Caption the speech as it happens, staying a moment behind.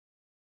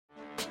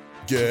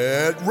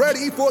Get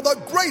ready for the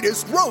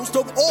greatest roast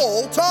of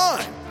all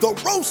time, the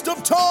Roast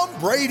of Tom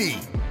Brady,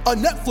 a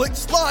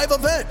Netflix live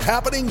event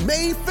happening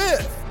May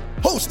 5th.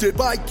 Hosted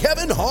by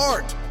Kevin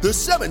Hart, the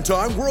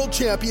 7-time world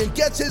champion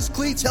gets his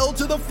cleats held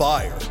to the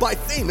fire by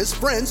famous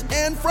friends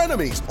and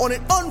frenemies on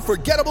an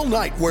unforgettable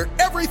night where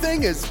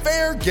everything is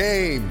fair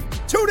game.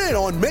 Tune in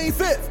on May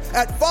 5th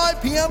at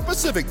 5 p.m.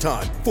 Pacific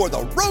time for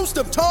the Roast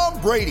of Tom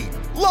Brady,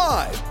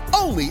 live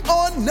only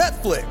on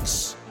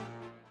Netflix.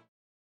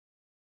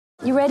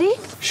 You ready?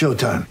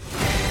 Showtime.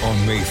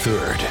 On May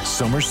 3rd,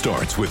 summer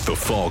starts with The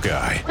Fall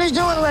Guy. Let's do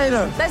it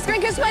later. Let's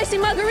drink a spicy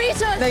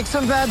margarita. Make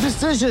some bad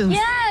decisions.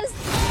 Yes!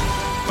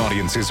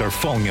 Audiences are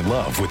falling in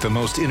love with the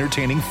most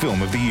entertaining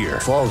film of the year.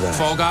 Fall Guy.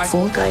 Fall Guy?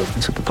 Fall guy.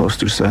 That's what the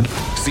poster said.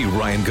 See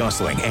Ryan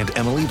Gosling and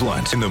Emily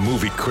Blunt in the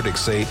movie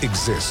critics say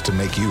exists to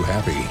make you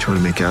happy. Trying to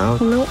make it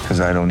out? Nope. Because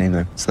I don't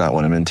either. It's not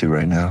what I'm into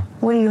right now.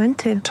 What are you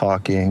into?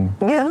 Talking.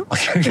 Yeah.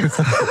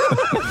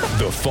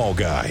 The Fall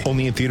Guy.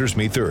 Only in theaters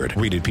May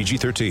 3rd. Rated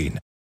PG-13.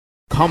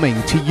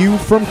 Coming to you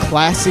from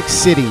Classic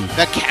City,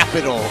 the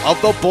capital of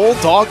the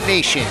Bulldog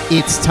Nation.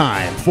 It's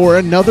time for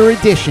another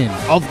edition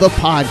of the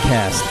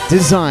podcast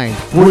designed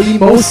for the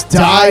most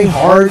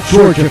die-hard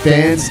Georgia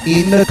fans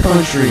in the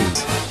country.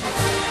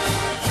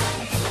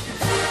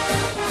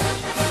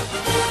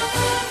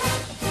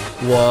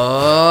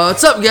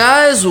 What's up,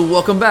 guys?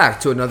 Welcome back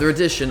to another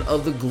edition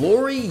of the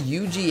Glory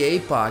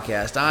UGA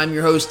podcast. I'm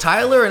your host,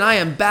 Tyler, and I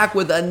am back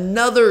with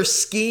another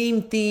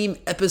scheme theme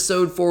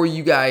episode for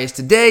you guys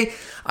today.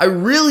 I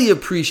really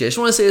appreciate, I just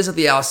want to say this at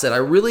the outset, I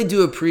really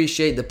do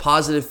appreciate the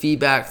positive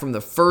feedback from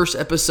the first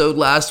episode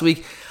last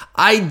week.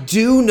 I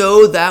do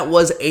know that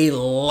was a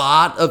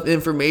lot of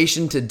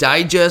information to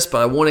digest,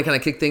 but I want to kind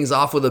of kick things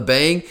off with a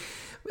bang.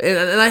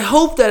 And I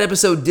hope that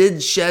episode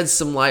did shed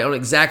some light on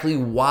exactly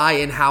why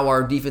and how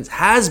our defense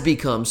has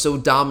become so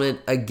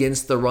dominant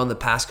against the run the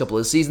past couple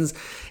of seasons.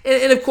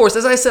 And of course,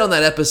 as I said on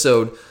that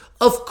episode,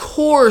 of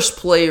course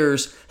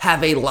players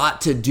have a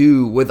lot to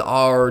do with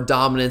our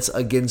dominance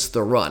against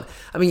the run.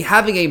 I mean,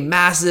 having a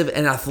massive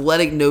and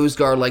athletic nose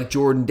guard like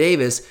Jordan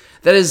Davis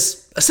that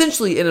is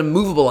essentially an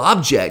immovable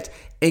object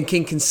and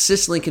can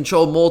consistently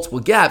control multiple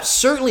gaps,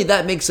 certainly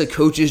that makes a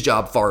coach's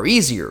job far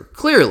easier,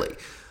 clearly.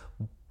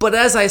 But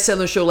as I said on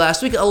the show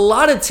last week, a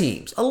lot of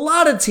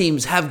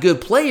teams have good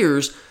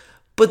players,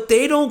 but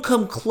they don't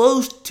come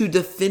close to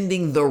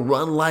defending the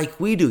run like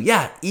we do.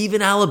 Yeah,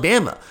 even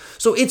Alabama.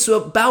 So it's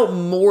about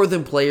more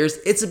than players.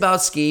 It's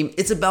about scheme.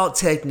 It's about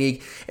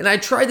technique. And I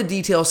tried to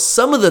detail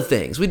some of the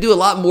things. We do a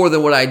lot more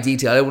than what I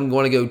detailed. I wouldn't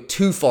want to go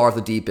too far off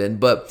the deep end,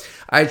 but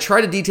I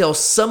try to detail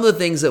some of the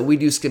things that we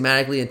do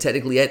schematically and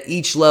technically at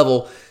each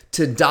level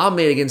to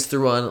dominate against the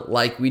run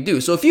like we do.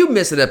 So if you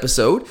missed an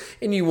episode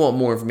and you want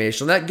more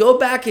information on that, go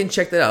back and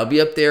check that out. It'll be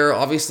up there,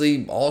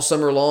 obviously, all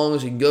summer long,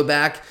 so you can go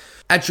back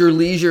at your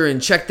leisure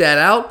and check that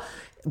out.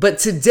 But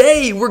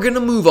today, we're going to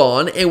move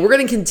on, and we're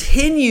going to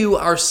continue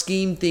our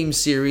scheme theme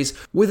series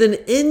with an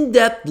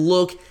in-depth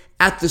look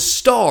at the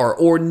star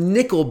or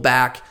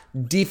nickelback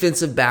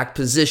defensive back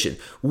position.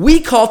 We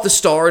call it the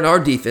star in our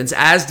defense,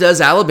 as does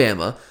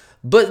Alabama.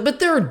 But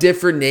there are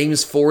different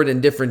names for it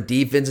in different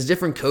defenses.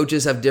 Different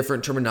coaches have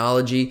different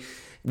terminology.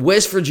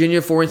 West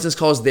Virginia, for instance,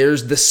 calls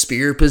theirs the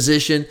spear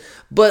position.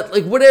 But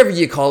like whatever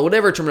you call it,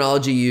 whatever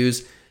terminology you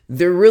use,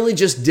 they're really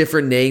just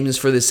different names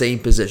for the same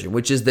position,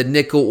 which is the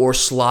nickel or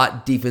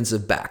slot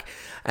defensive back.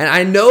 And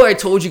I know I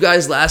told you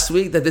guys last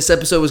week that this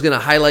episode was going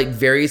to highlight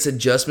various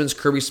adjustments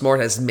Kirby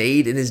Smart has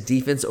made in his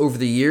defense over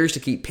the years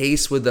to keep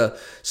pace with the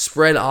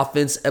spread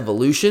offense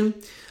evolution.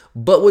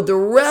 But with the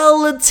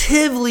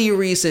relatively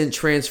recent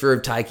transfer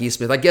of Tyke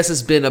Smith, I guess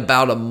it's been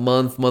about a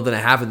month and a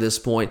half at this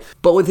point,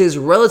 but with his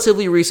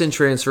relatively recent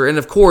transfer, and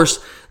of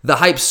course, the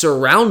hype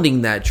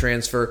surrounding that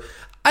transfer,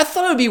 I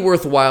thought it would be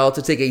worthwhile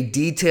to take a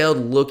detailed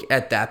look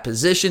at that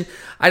position.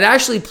 I'd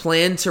actually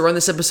planned to run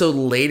this episode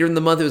later in the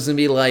month. It was going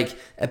to be like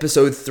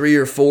episode 3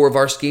 or 4 of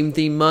our scheme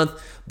theme month.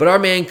 But our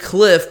man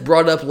Cliff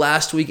brought up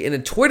last week in a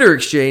Twitter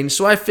exchange,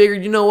 so I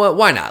figured, you know what,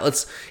 why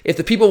not? If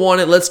the people want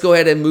it, let's go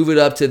ahead and move it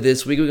up to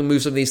this week. We can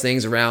move some of these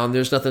things around.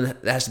 There's nothing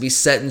that has to be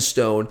set in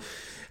stone.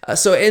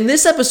 So in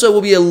this episode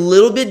will be a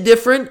little bit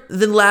different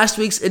than last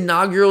week's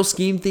inaugural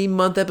scheme theme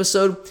month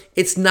episode.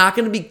 It's not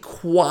going to be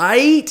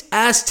quite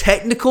as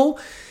technical.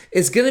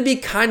 It's going to be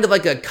kind of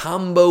like a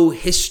combo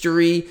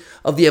history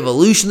of the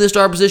evolution of the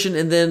star position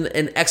and then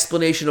an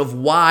explanation of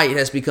why it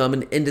has become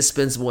an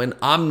indispensable and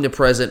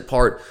omnipresent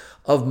part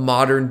of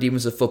modern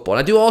defensive football.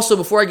 And I do also,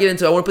 before I get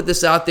into it, I want to put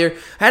this out there.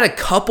 I had a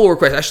couple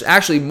requests,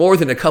 actually more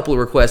than a couple of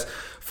requests,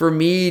 for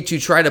me to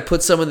try to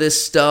put some of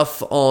this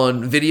stuff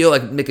on video,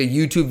 like make a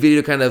YouTube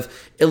video to kind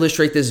of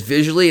illustrate this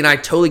visually. And I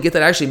totally get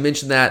that. I actually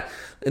mentioned that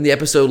in the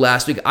episode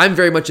last week. I'm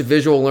very much a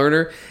visual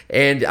learner,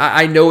 and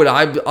I know it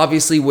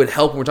obviously would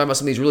help when we're talking about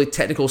some of these really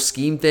technical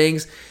scheme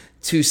things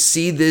to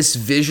see this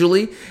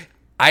visually.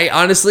 I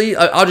honestly,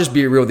 I'll just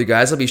be real with you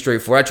guys. I'll be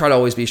straightforward. I try to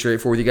always be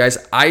straightforward with you guys.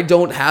 I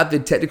don't have the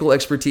technical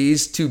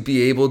expertise to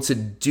be able to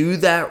do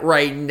that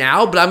right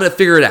now, but I'm going to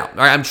figure it out. All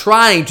right, I'm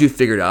trying to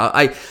figure it out.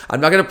 I'm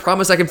not going to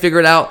promise I can figure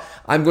it out.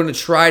 I'm going to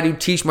try to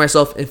teach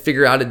myself and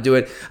figure out how to do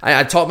it.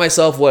 I taught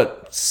myself,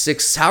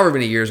 however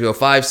many years ago,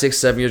 5, 6,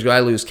 7 years ago, I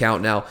lose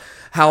count now,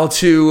 how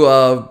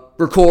to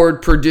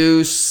record,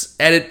 produce,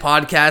 edit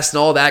podcasts, and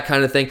all that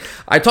kind of thing.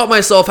 I taught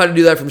myself how to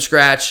do that from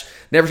scratch.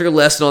 Never took a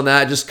lesson on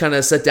that. Just kind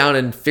of sat down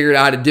and figured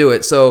out how to do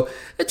it. So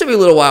it took me a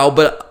little while,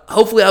 but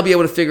hopefully I'll be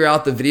able to figure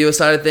out the video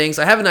side of things.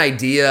 I have an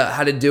idea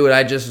how to do it.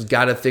 I just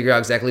got to figure out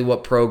exactly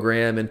what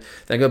program and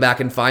then go back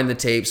and find the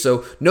tape.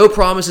 So no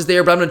promises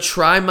there, but I'm going to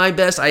try my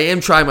best. I am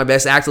trying my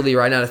best actively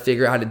right now to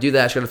figure out how to do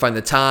that. I just got to find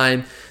the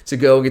time to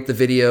go and get the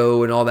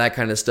video and all that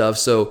kind of stuff.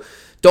 So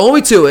don't hold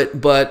me to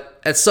it, but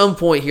at some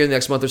point here in the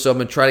next month or so, I'm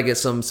going to try to get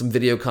some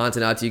video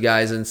content out to you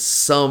guys in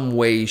some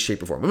way,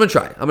 shape, or form. I'm going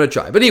to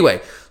try. But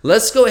anyway,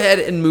 let's go ahead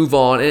and move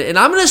on. And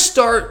I'm going to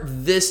start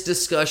this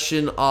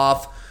discussion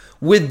off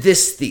with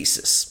this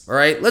thesis. All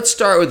right, let's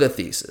start with the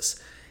thesis.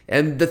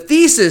 And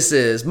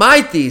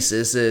my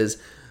thesis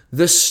is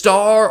the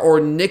star or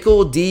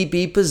nickel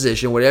DB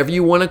position, whatever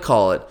you want to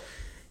call it,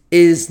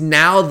 is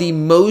now the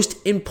most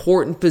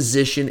important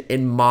position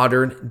in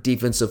modern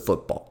defensive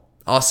football.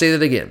 I'll say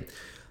that again.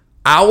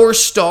 Our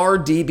star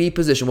DB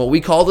position, what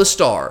we call the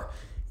star,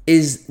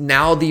 is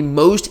now the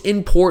most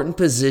important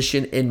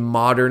position in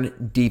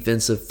modern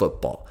defensive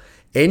football.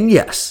 And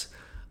yes,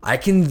 I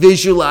can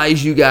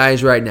visualize you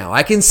guys right now.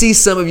 I can see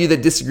some of you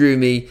that disagree with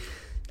me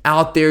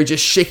out there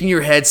just shaking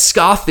your head,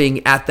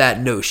 scoffing at that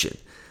notion.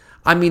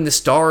 I mean, the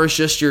star is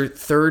just your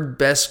third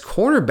best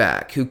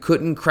cornerback who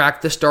couldn't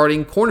crack the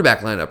starting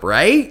cornerback lineup,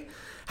 right?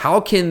 How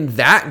can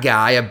that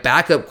guy, a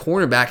backup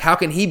cornerback, how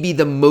can he be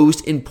the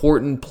most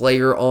important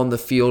player on the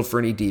field for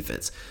any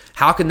defense?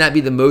 How can that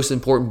be the most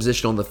important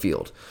position on the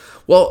field?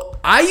 Well,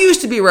 I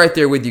used to be right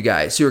there with you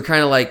guys who are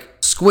kind of like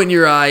squinting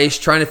your eyes,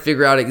 trying to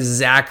figure out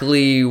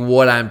exactly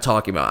what I'm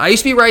talking about. I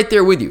used to be right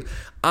there with you.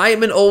 I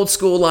am an old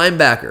school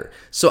linebacker.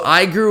 So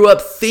I grew up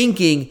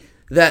thinking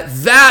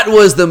that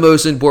was the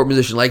most important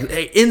position. Like,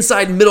 hey,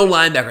 inside middle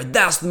linebacker,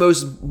 that's the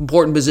most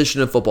important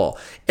position in football.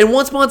 And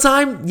once upon a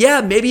time, yeah,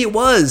 maybe it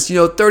was,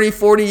 30,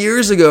 40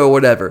 years ago or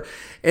whatever.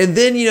 And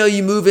then,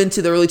 you move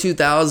into the early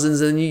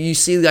 2000s and you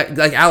see like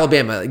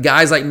Alabama,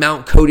 guys like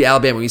Mount Cody,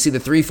 Alabama. You see the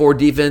 3-4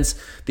 defense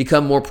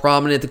become more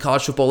prominent at the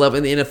college football level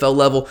and the NFL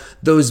level.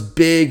 Those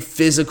big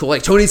physical,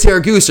 like Tony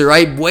Siragusa,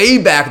 right? Way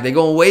back, they're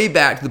going way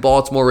back to the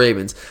Baltimore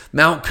Ravens.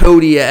 Mount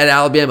Cody at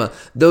Alabama.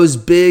 Those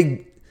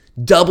big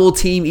double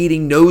team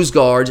eating nose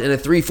guards in a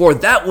 3-4,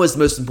 that was the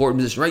most important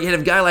position, right? You had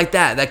a guy like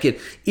that could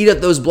eat up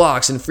those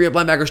blocks and free up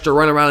linebackers to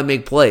run around and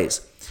make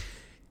plays.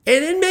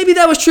 And maybe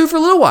that was true for a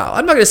little while.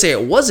 I'm not going to say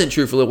it wasn't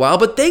true for a little while,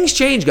 but things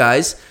change,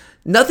 guys.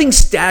 Nothing's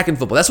static in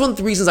football. That's one of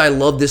the reasons I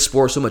love this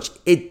sport so much.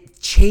 It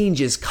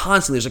changes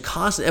constantly. There's a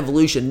constant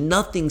evolution.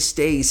 Nothing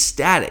stays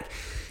static.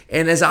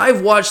 And as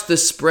I've watched the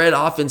spread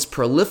offense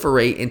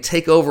proliferate and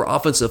take over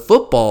offensive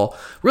football,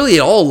 really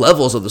at all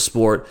levels of the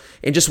sport,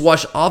 and just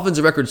watch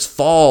offensive records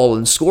fall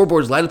and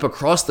scoreboards light up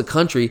across the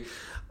country,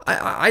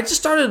 I just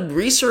started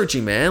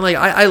researching, man. Like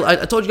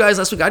I told you guys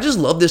last week, I just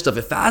love this stuff.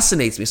 It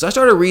fascinates me. So I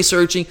started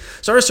researching,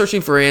 started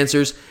searching for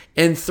answers,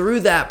 and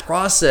through that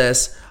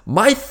process,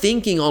 my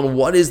thinking on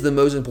what is the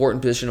most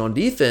important position on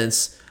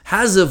defense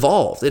has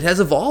evolved. It has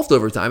evolved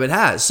over time. It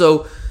has.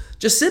 So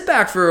just sit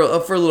back for a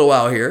little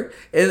while here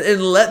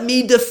and let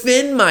me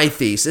defend my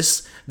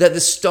thesis that the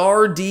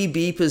star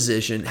DB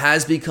position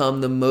has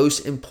become the most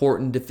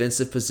important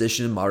defensive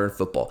position in modern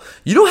football.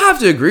 You don't have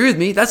to agree with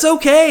me. That's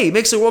okay. It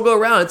makes the world go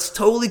around. It's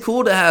totally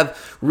cool to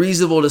have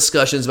reasonable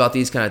discussions about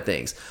these kind of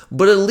things.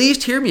 But at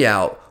least hear me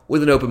out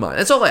with an open mind.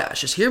 That's all I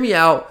ask. Just hear me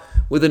out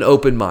with an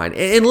open mind.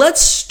 And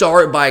let's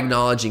start by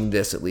acknowledging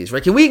this at least,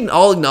 right? Can we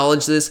all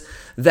acknowledge this,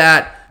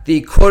 that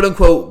the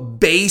quote-unquote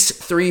base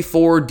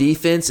 3-4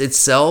 defense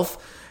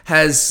itself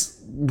has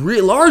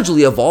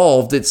largely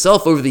evolved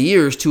itself over the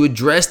years to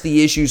address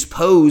the issues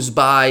posed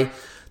by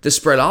the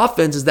spread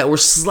offenses that were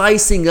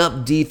slicing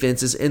up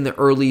defenses in the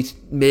early,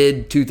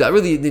 mid-2000s,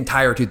 really the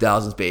entire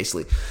 2000s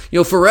basically.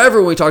 Forever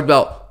when we talked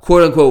about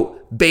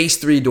quote-unquote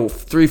base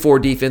 3-4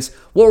 defense,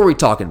 what were we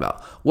talking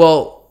about?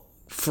 Well,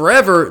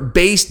 forever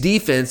base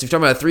defense, if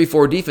you're talking about a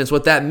 3-4 defense,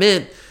 what that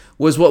meant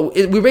was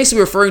we're basically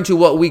referring to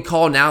what we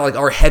call now like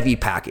our heavy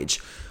package.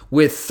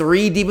 With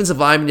 3 defensive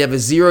linemen, you have a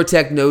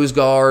zero-tech nose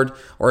guard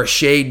or a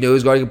shade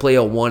nose guard. You can play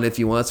a 1 if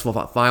you want.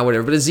 That's fine,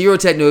 whatever. But a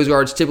zero-tech nose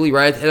guard is typically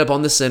right head up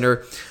on the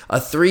center, a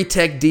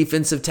 3-tech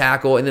defensive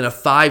tackle, and then a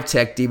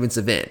 5-tech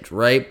defensive end,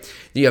 right?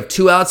 You have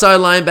 2 outside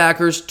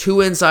linebackers,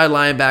 2 inside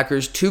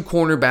linebackers, 2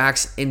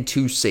 cornerbacks, and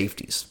 2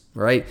 safeties,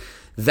 right?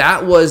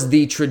 That was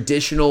the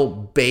traditional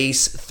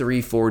base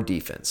 3-4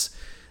 defense.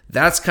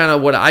 That's kind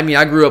of what,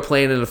 I grew up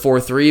playing in a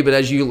 4-3, but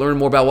as you learn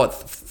more about what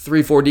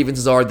 3-4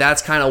 defenses are,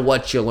 that's kind of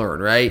what you learn,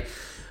 right?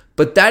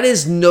 But that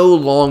is no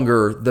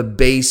longer the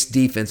base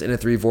defense in a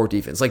 3-4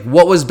 defense. Like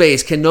what was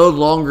base can no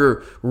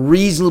longer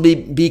reasonably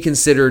be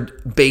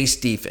considered base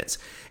defense.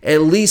 At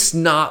least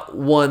not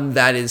one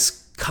that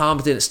is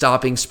competent at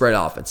stopping spread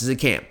offenses. It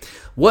can't.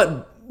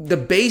 What the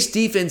base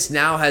defense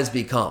now has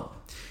become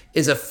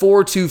is a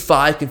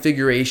 4-2-5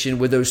 configuration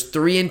with those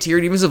 3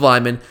 interior defensive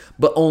linemen,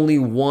 but only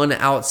 1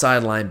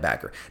 outside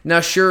linebacker. Now,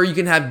 sure, you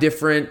can have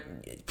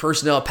different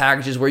personnel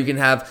packages where you can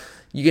have,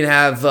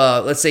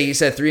 let's say you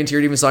said 3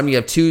 interior defensive linemen, you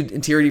have 2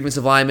 interior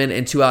defensive linemen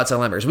and 2 outside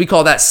linebackers. We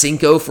call that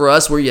Cinco for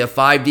us, where you have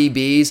 5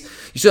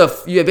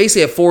 DBs. You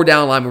basically have 4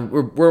 down linemen.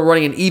 We're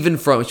running an even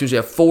front, which means you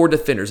have 4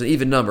 defenders, an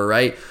even number,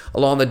 right,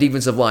 along the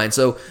defensive line.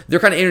 So they're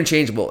kind of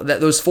interchangeable.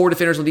 Those 4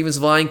 defenders on the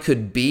defensive line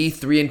could be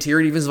 3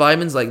 interior defensive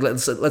linemen. Like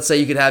let's say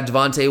you could have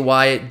Devontae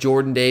Wyatt,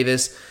 Jordan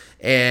Davis,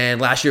 and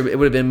last year it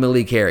would have been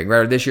Malik Herring, right?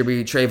 Or this year it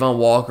would be Trayvon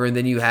Walker, and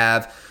then you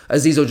have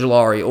Azeez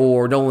Ojulari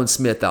or Nolan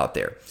Smith out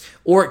there.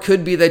 Or it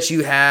could be that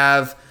you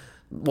have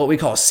what we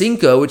call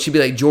Cinco, which should be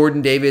like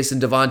Jordan Davis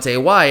and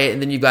Devontae Wyatt,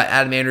 and then you've got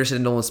Adam Anderson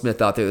and Nolan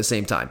Smith out there at the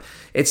same time.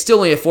 It's still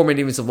only a 4-man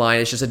defensive line.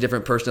 It's just a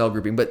different personnel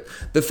grouping. But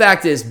the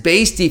fact is,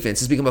 base defense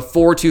has become a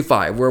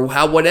 4-2-5, where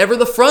whatever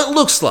the front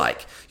looks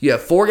like, you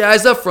have 4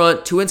 guys up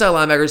front, 2 inside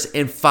linebackers,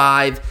 and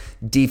 5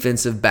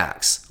 defensive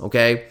backs,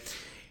 okay?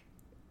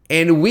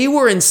 And we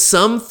were in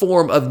some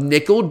form of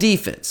nickel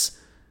defense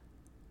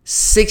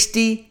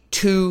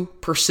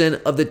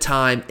 62% of the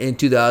time in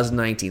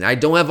 2019. I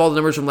don't have all the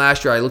numbers from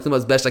last year. I looked them up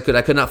as best I could.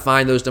 I could not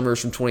find those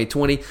numbers from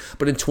 2020.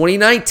 But in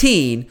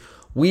 2019,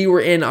 we were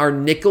in our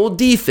nickel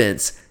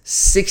defense,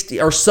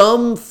 or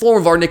some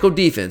form of our nickel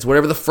defense,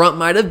 whatever the front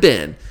might have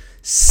been,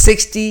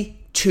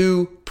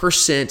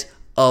 62%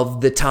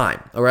 of the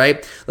time. All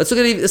right? Let's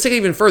take it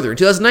even further. In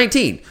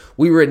 2019,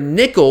 we were in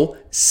nickel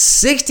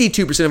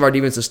 62% of our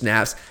defensive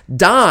snaps.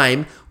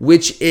 Dime,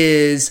 which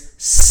is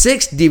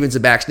 6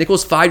 defensive backs. Nickel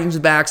is 5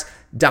 defensive backs.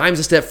 Dime's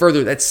a step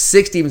further. That's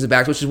 6 defensive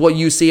backs, which is what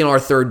you see in our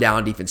third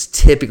down defense.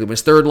 Typically, when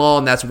it's third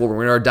long, that's what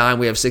we're in our dime.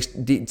 We have 6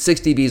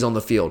 DBs on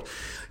the field.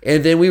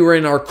 And then we were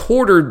in our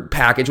quarter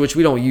package, which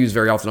we don't use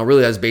very often. I'll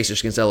really, as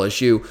basics against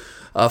LSU.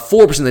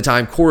 4% of the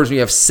time, quarters, we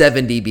have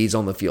 7 DBs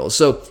on the field.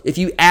 So if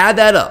you add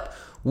that up,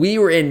 we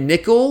were in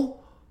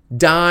nickel,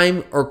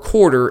 dime, or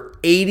quarter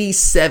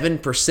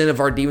 87% of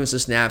our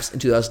defensive snaps in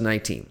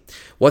 2019.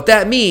 What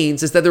that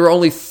means is that there were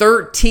only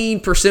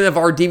 13% of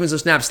our defensive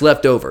snaps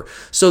left over.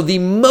 So the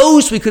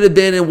most we could have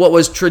been in what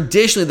was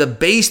traditionally the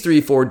base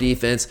 3-4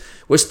 defense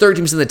was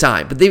 13% of the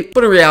time. But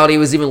in reality, it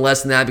was even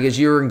less than that because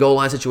you were in goal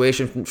line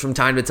situation from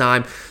time to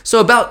time.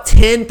 So about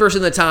 10%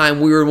 of the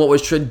time, we were in what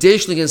was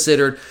traditionally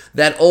considered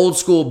that old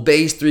school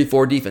base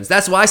 3-4 defense.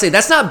 That's why I say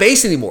that's not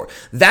base anymore.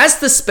 That's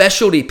the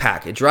specialty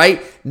package,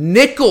 right?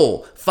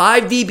 Nickel,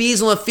 5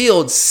 DBs on the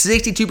field,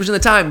 62% of the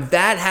time.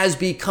 That has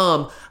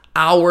become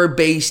our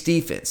base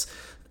defense.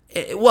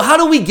 Well, how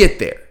do we get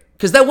there?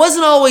 Because that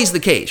wasn't always the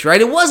case,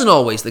 right? It wasn't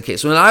always the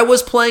case. When I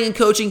was playing and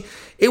coaching,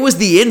 it was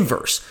the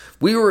inverse.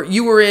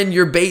 You were in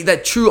your base,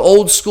 that true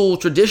old school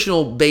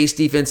traditional base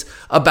defense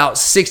about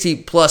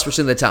 60+%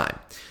 of the time.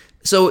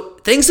 So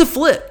things have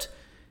flipped.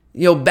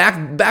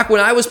 Back when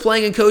I was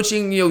playing and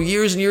coaching,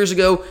 years and years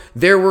ago,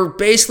 there were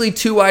basically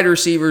 2 wide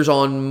receivers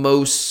on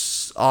most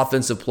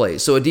offensive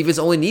plays. So a defense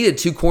only needed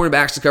 2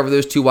 cornerbacks to cover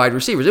those 2 wide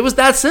receivers. It was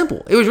that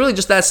simple. It was really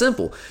just that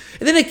simple.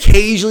 And then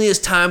occasionally as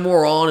time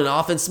wore on, an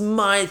offense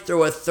might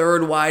throw a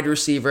 3rd wide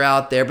receiver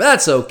out there, but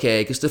that's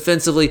okay because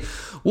defensively,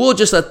 we'll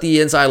just let the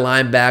inside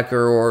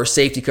linebacker or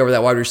safety cover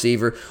that wide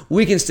receiver.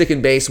 We can stick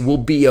in base. We'll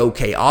be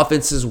okay.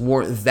 Offenses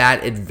weren't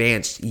that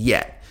advanced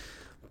yet,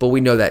 but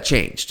we know that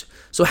changed.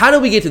 So how do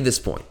we get to this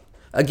point?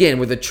 Again,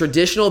 with a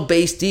traditional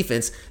base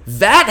defense,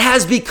 that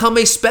has become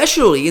a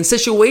specialty in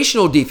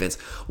situational defense.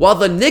 While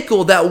the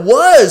nickel that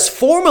was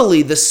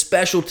formerly the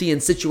specialty in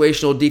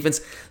situational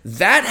defense,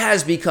 that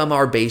has become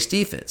our base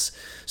defense.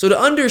 So to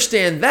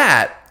understand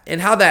that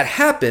and how that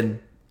happened,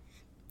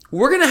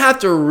 we're going to have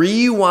to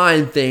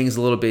rewind things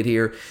a little bit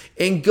here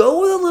and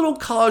go with a little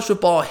college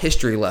football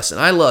history lesson.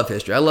 I love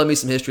history. I love me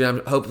some history. I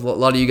hope a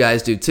lot of you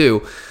guys do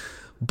too.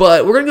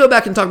 But we're going to go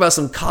back and talk about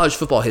some college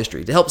football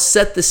history to help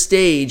set the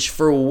stage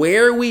for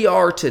where we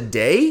are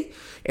today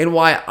and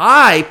why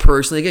I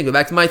personally, again, go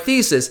back to my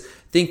thesis,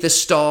 think the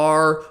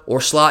star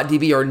or slot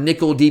DB or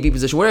nickel DB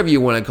position, whatever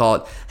you want to call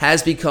it,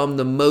 has become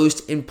the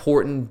most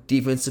important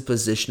defensive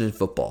position in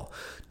football.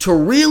 To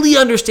really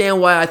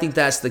understand why I think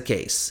that's the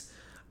case,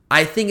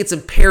 I think it's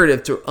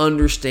imperative to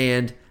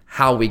understand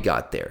how we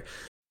got there.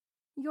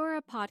 You're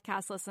a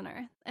podcast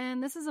listener,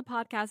 and this is a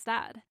podcast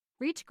ad.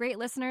 Reach great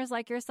listeners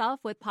like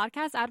yourself with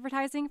podcast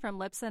advertising from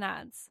Libsyn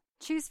Ads.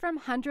 Choose from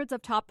hundreds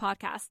of top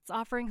podcasts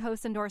offering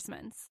host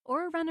endorsements,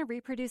 or run a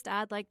reproduced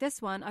ad like this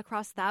one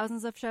across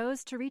thousands of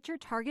shows to reach your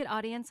target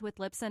audience with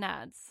Libsyn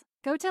Ads.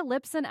 Go to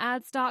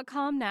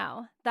libsynads.com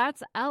now.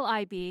 That's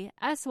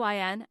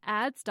LIBSYN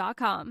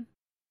ads.com.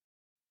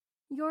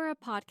 You're a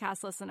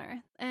podcast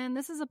listener, and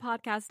this is a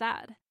podcast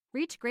ad.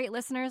 Reach great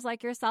listeners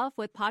like yourself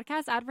with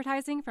podcast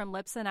advertising from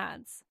Libsyn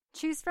Ads.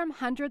 Choose from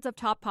hundreds of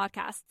top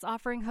podcasts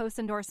offering host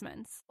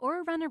endorsements,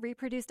 or run a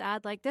reproduced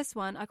ad like this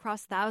one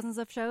across thousands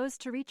of shows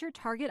to reach your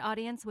target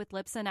audience with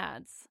Libsyn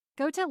Ads.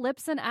 Go to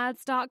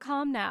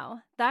libsynads.com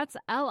now. That's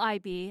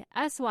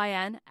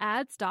LIBSYN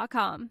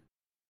ads.com.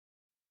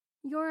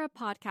 You're a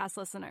podcast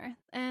listener,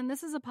 and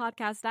this is a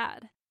podcast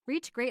ad.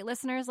 Reach great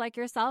listeners like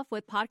yourself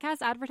with podcast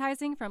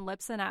advertising from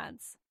Libsyn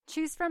Ads.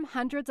 Choose from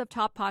hundreds of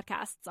top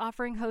podcasts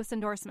offering host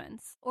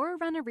endorsements, or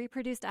run a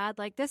reproduced ad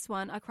like this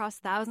one across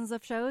thousands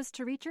of shows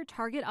to reach your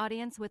target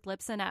audience with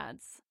Libsyn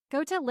Ads.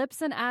 Go to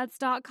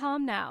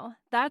libsynads.com now.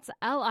 That's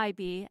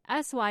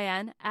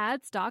LIBSYN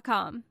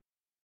ads.com.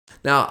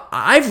 Now,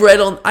 I've read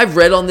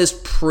on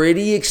this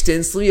pretty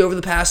extensively over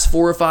the past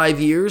 4 or 5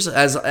 years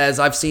as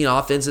I've seen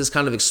offenses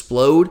kind of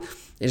explode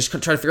and just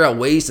try to figure out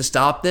ways to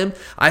stop them.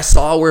 I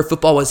saw where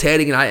football was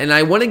heading, and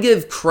I want to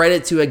give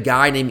credit to a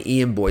guy named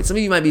Ian Boyd. Some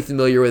of you might be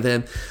familiar with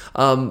him,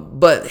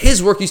 but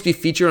his work used to be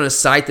featured on a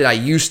site that I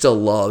used to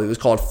love. It was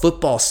called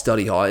Football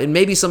Study Hall, and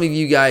maybe some of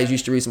you guys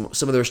used to read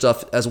some of their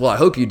stuff as well. I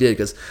hope you did,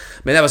 because,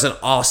 man, that was an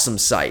awesome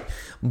site.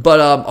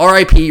 But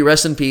RIP,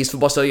 rest in peace,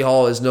 Football Study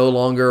Hall is no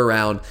longer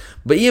around.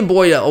 But Ian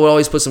Boyd would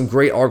always put some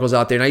great articles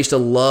out there, and I used to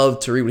love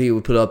to read what he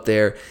would put up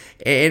there.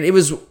 And it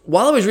was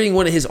while I was reading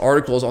one of his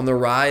articles on the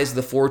rise of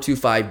the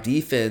 4-2-5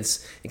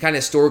 defense and kind of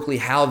historically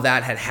how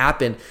that had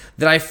happened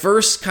that I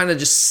first kind of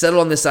just settled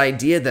on this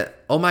idea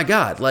that, oh my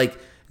God, like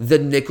the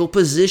nickel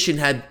position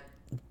had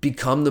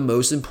become the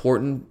most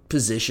important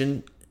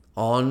position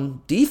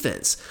on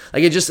defense.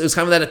 Like it was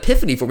kind of that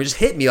epiphany for me. It just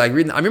hit me. Like I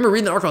remember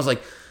reading the article, I was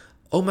like,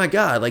 oh my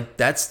God, like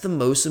that's the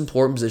most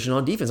important position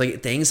on defense.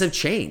 Like things have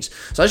changed.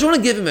 So I just want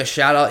to give him a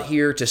shout out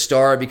here to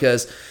start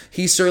because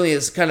he certainly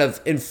has kind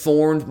of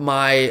informed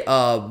my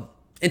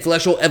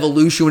intellectual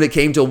evolution when it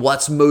came to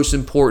what's most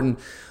important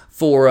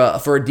for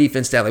a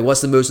defense staff. Like what's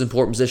the most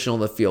important position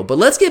on the field. But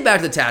let's get back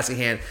to the task at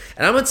hand.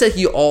 And I'm going to take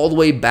you all the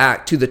way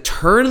back to the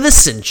turn of the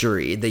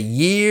century, the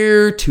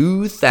year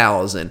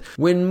 2000,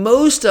 when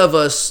most of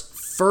us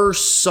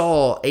first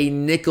saw a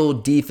nickel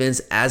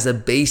defense as a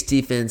base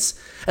defense,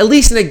 at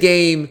least in a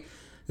game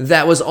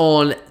that was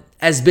on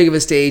as big of a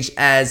stage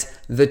as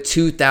the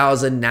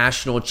 2000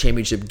 national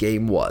championship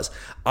game was.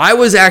 I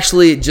was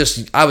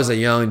a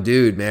young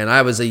dude, man.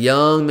 I was a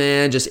young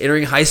man just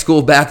entering high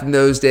school back in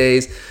those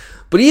days.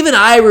 But even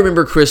I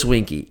remember Chris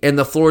Weinke and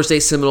the Florida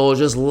State Seminoles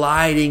just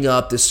lighting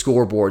up the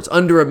scoreboards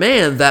under a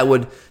man that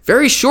would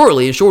very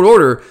shortly, in short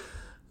order,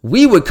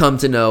 we would come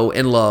to know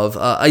and love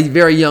a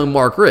very young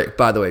Mark Richt,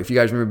 by the way, if you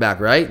guys remember back,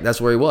 right?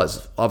 That's where he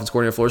was. Offense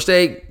coordinator at Florida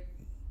State,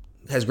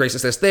 has great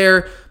success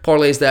there,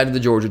 parlays that into the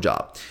Georgia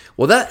job.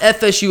 Well, that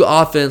FSU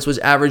offense was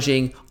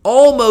averaging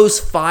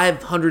almost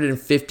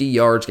 550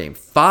 yards a game,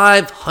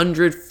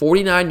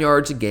 549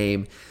 yards a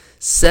game,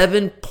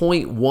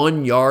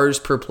 7.1 yards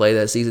per play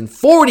that season,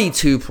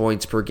 42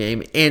 points per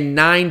game, and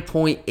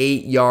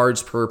 9.8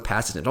 yards per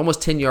pass attempt,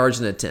 almost 10 yards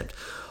an attempt.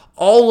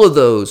 All of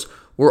those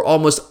were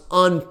almost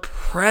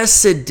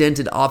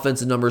unprecedented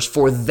offensive numbers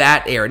for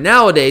that era.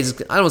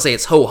 Nowadays, I don't say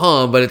it's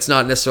ho-hum, but it's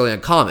not necessarily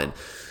uncommon.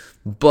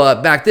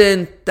 But back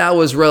then, that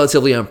was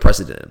relatively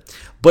unprecedented.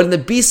 But in the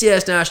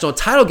BCS national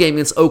title game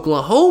against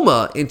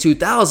Oklahoma in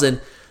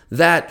 2000,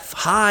 that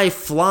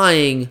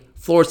high-flying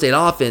Florida State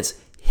offense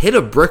hit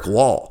a brick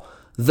wall.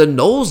 The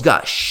Noles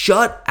got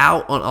shut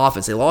out on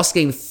offense. They lost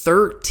the game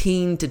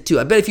 13-2.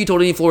 I bet if you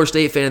told any Florida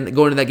State fan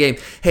going into that game,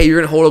 hey, you're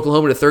going to hold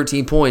Oklahoma to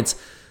 13 points,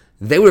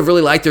 they would have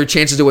really liked their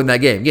chances to win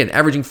that game. Again,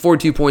 averaging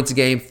 42 points a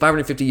game,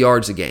 550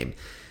 yards a game.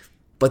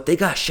 But they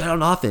got shut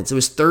on offense. It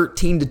was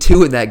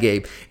 13-2 in that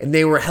game, and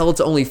they were held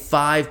to only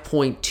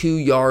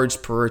 5.2 yards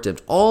per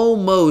attempt,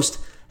 almost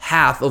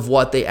half of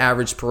what they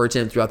averaged per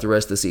attempt throughout the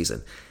rest of the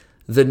season.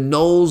 The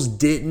Noles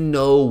didn't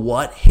know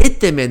what hit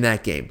them in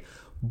that game.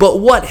 But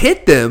what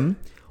hit them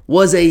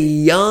was a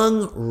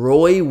young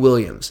Roy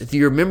Williams. If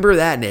you remember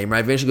that name,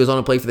 right? Eventually goes on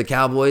to play for the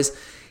Cowboys.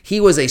 He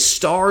was a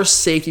star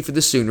safety for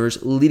the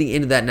Sooners leading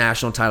into that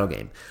national title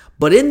game.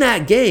 But in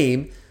that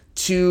game,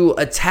 to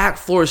attack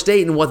Florida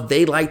State and what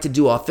they like to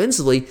do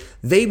offensively,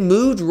 they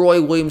moved Roy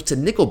Williams to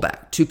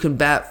nickelback to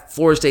combat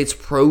Florida State's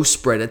pro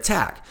spread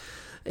attack.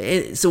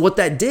 And so what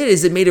that did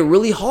is it made it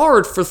really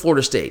hard for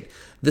Florida State.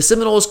 The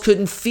Seminoles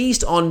couldn't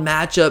feast on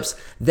matchups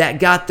that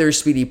got their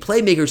speedy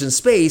playmakers in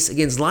space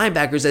against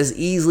linebackers as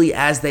easily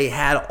as they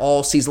had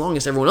all season long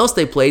against everyone else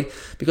they played,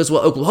 because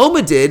what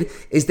Oklahoma did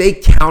is they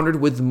countered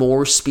with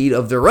more speed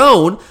of their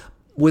own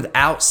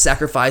without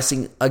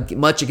sacrificing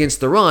much against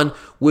the run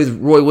with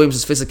Roy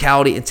Williams'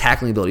 physicality and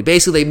tackling ability.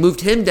 Basically, they moved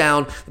him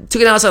down,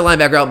 took an outside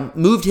linebacker out,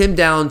 moved him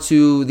down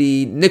to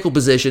the nickel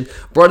position,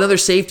 brought another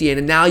safety in,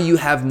 and now you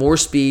have more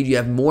speed, you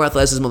have more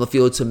athleticism on the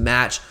field to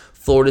match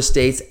Florida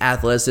State's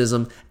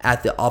athleticism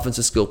at the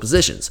offensive skill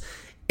positions.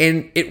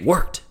 And it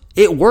worked.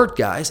 It worked,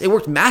 guys. It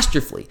worked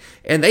masterfully.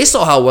 And they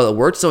saw how well it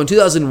worked. So in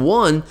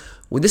 2001,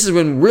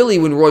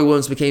 when Roy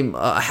Williams became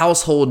a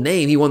household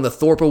name. He won the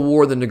Thorpe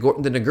Award, the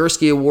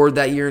Nagurski Award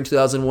that year in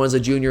 2001 as a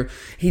junior.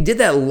 He did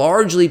that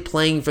largely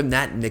playing from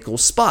that nickel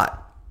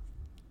spot.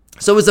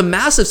 So it was a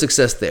massive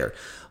success there.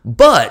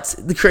 But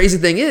the crazy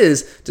thing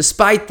is,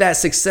 despite that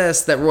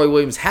success that Roy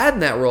Williams had in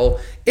that role,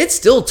 it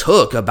still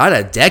took about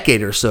a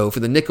decade or so for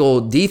the nickel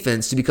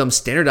defense to become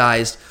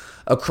standardized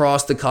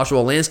across the college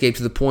football landscape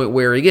to the point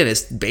where, again,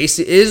 it's base.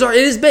 It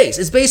is base.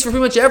 It's base for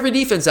pretty much every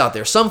defense out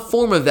there. Some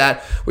form of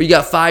that where you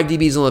got 5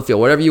 DBs on the field,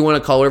 whatever you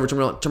want to call it,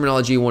 whatever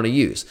terminology you want to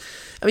use.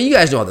 I mean, you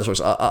guys know how this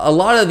works. A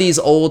lot of these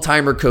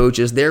old-timer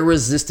coaches, they're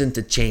resistant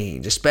to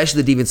change,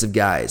 especially the defensive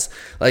guys.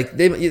 Like,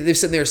 they're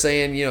sitting there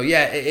saying,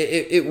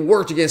 it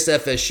worked against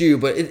FSU,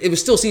 but it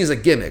was still seen as a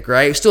gimmick,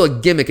 right? It was still a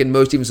gimmick in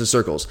most defensive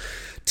circles.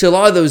 To a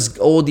lot of those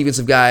old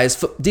defensive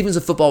guys,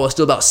 defensive football was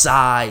still about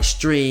size,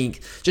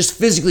 strength, just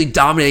physically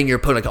dominating your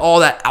opponent, like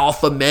all that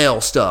alpha male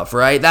stuff,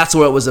 right? That's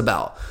what it was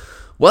about.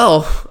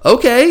 Well,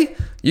 okay,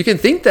 you can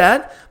think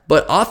that,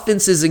 but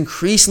offenses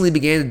increasingly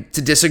began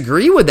to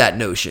disagree with that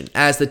notion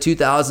as the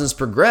 2000s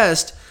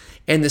progressed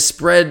and the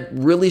spread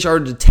really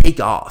started to take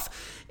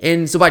off.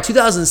 And so by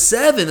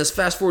 2007, let's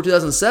fast forward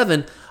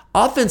 2007,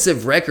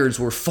 offensive records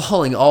were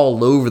falling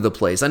all over the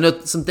place. I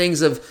know some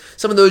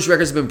of those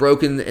records have been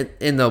broken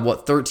in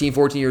the 13,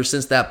 14 years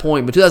since that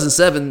point. But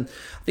 2007,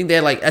 I think they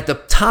had at the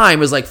time,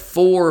 it was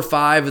 4 or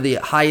 5 of the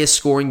highest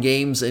scoring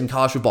games in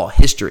college football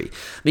history.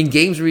 I mean,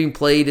 games were being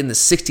played in the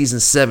 60s and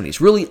 70s.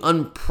 Really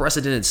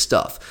unprecedented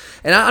stuff.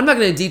 And I'm not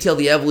going to detail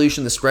the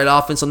evolution of the spread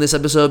offense on this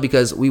episode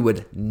because we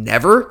would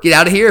never get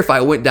out of here if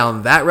I went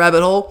down that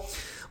rabbit hole.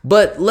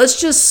 But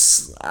let's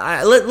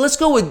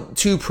go with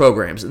 2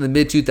 programs in the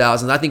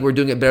mid-2000s. I think we're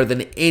doing it better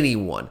than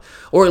anyone.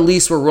 Or at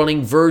least we're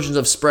running versions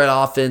of spread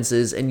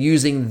offenses and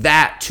using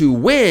that to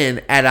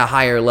win at a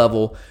higher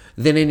level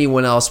than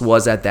anyone else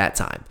was at that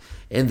time.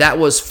 And that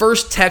was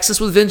first Texas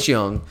with Vince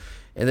Young,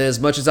 and then as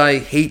much as I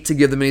hate to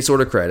give them any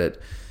sort of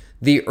credit,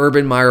 the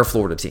Urban Meyer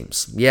Florida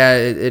teams. Yeah,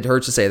 it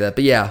hurts to say that,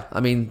 but yeah,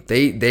 I mean,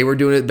 they were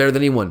doing it better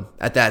than anyone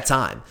at that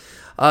time.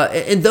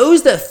 And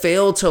those that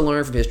fail to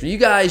learn from history, you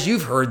guys,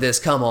 you've heard this.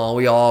 Come on,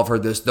 we all have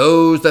heard this.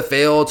 Those that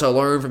fail to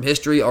learn from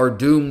history are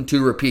doomed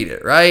to repeat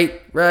it,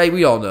 right? Right?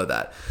 We all know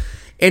that.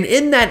 And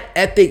in that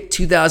epic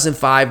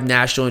 2005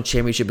 national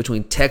championship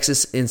between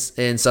Texas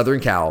and Southern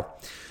Cal,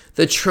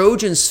 the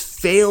Trojans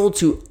failed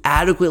to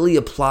adequately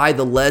apply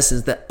the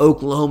lessons that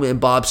Oklahoma and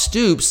Bob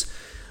Stoops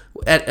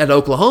at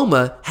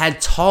Oklahoma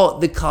had taught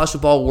the college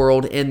football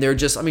world. And they're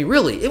just, I mean,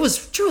 really, it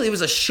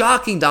was a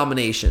shocking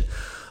domination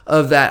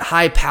of that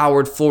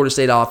high-powered Florida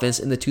State offense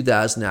in the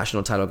 2000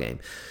 national title game.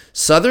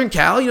 Southern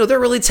Cal, they're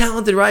really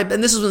talented, right?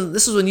 And this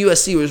is when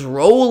USC was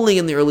rolling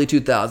in the early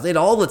 2000s. They had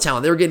all the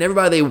talent. They were getting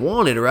everybody they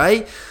wanted,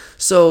 right?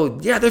 So,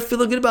 yeah, they're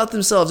feeling good about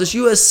themselves. It's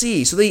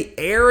USC. So they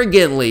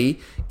arrogantly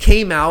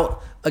came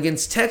out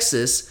against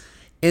Texas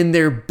in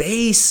their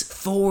base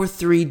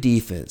 4-3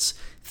 defense,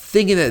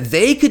 thinking that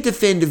they could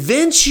defend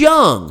Vince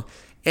Young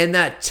and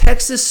that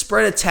Texas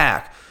spread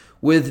attack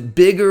with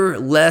bigger,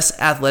 less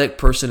athletic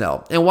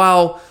personnel. And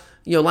while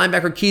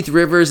linebacker Keith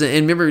Rivers, and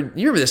you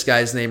remember this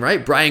guy's name,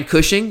 right? Brian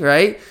Cushing,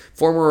 right?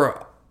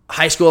 Former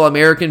high school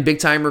All-American,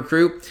 big-time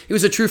recruit. He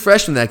was a true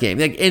freshman in that game.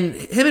 And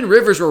him and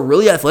Rivers were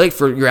really athletic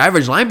for your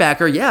average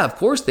linebacker. Yeah, of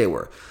course they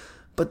were.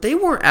 But they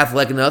weren't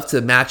athletic enough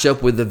to match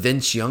up with the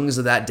Vince Youngs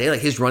of that day,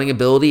 like his running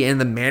ability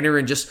and the manner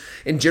and just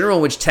in general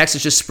in which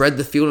Texas just spread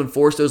the field and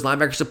forced those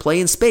linebackers to play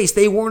in space.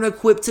 They weren't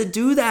equipped to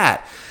do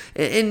that.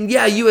 And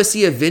yeah,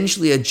 USC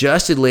eventually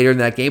adjusted later in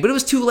that game, but it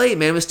was too late,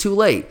 man. It was too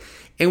late.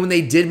 And when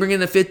they did bring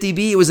in a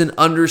 50B, it was an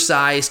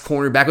undersized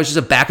cornerback. It was just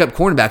a backup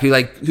cornerback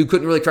who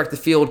couldn't really crack the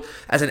field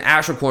as an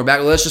actual cornerback.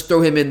 Well, let's just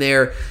throw him in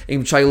there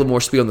and try a little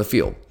more speed on the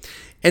field.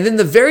 And then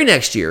the very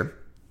next year,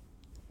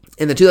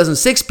 in the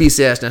 2006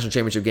 BCS National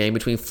Championship game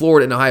between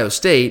Florida and Ohio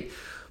State,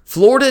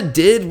 Florida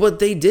did what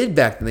they did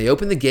back then. They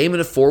opened the game in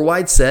a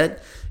 4-wide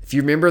set. If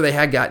you remember, they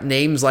had got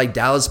names like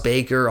Dallas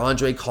Baker,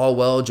 Andre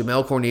Caldwell,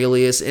 Jamel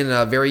Cornelius, and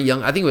a very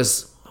young, I think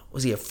was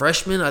he a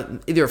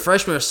freshman? Either a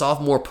freshman or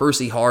sophomore,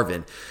 Percy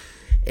Harvin.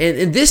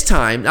 And this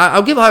time,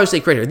 I'll give Ohio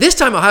State credit here. This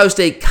time, Ohio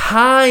State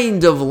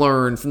kind of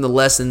learned from the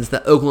lessons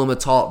that Oklahoma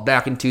taught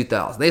back in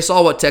 2000. They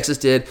saw what Texas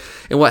did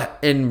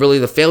and really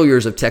the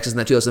failures of Texas in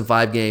that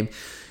 2005 game.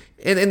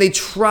 And they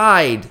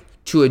tried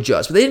to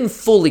adjust, but they didn't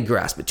fully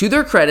grasp it. To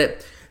their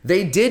credit,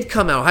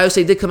 Ohio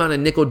State did come out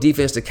in nickel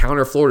defense to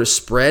counter Florida's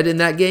spread in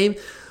that game,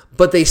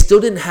 but they still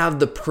didn't have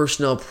the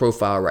personnel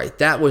profile right.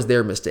 That was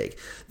their mistake.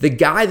 The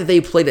guy that they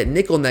played at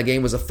nickel in that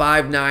game was a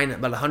 5'9",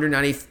 about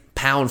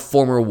 190-pound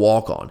former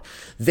walk-on.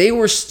 They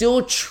were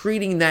still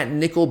treating that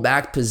nickel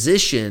back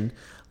position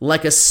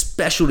like a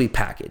specialty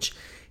package,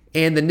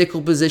 and the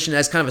nickel position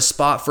as kind of a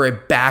spot for a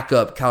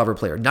backup caliber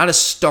player, not a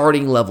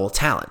starting level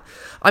talent.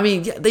 I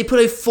mean, they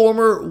put a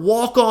former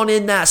walk-on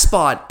in that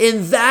spot,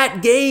 in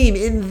that game,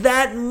 in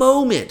that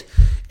moment.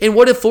 And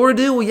what did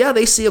Florida do? Well, yeah,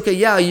 they see, okay,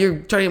 yeah, you're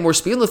trying to get more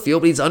speed on the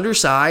field, but he's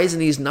undersized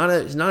and he's not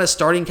a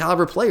starting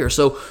caliber player.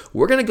 So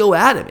we're going to go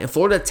at him. And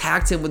Florida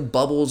attacked him with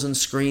bubbles and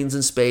screens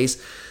and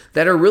space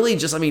that are really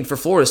just, I mean, for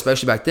Florida,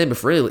 especially back then, but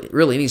for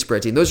really any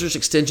spread team, those are just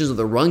extensions of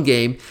the run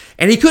game.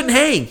 And he couldn't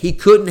hang.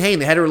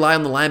 They had to rely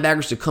on the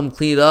linebackers to come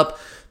clean it up.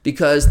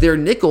 Because their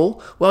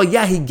nickel, well,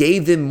 yeah, he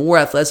gave them more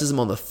athleticism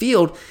on the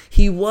field.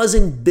 He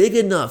wasn't big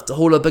enough to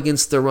hold up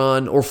against the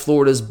run or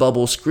Florida's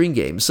bubble screen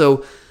game.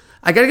 So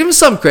I got to give them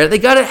some credit. They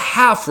got it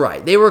half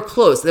right. They were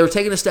close. They were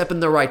taking a step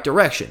in the right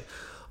direction.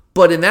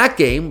 But in that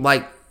game,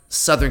 like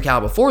Southern Cal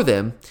before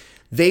them,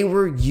 they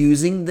were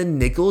using the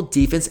nickel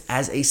defense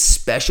as a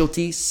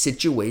specialty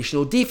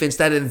situational defense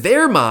that in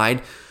their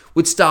mind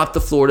would stop the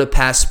Florida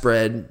pass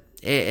spread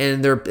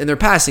and their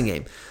passing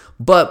game.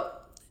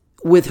 But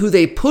with who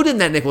they put in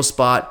that nickel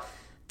spot,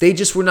 they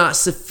just were not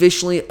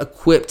sufficiently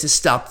equipped to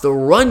stop the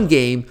run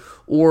game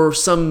or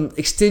some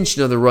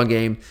extension of the run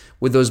game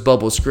with those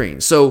bubble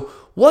screens. So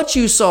what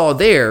you saw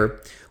there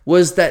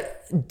was that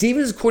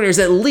defensive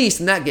coordinators, at least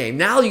in that game,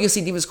 now you can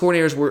see defensive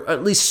coordinators were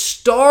at least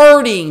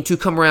starting to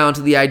come around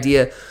to the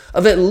idea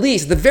of at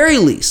the very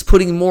least,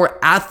 putting more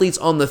athletes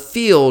on the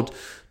field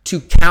to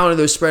counter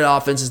those spread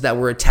offenses that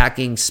were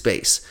attacking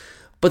space.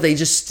 But they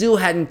just still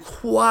hadn't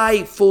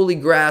quite fully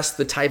grasped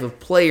the type of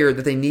player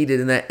that they needed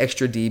in that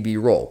extra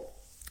DB role.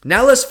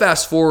 Now let's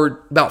fast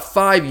forward about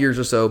 5 years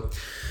or so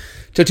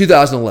to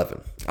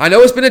 2011. I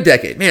know it's been a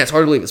decade. Man, it's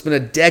hard to believe. It's been a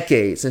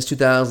decade since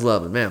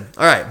 2011, man.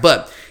 All right,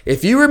 but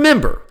if you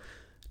remember,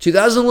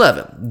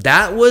 2011,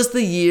 that was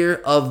the year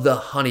of the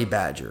Honey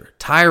Badger,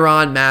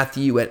 Tyrann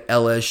Mathieu at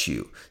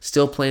LSU,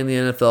 still playing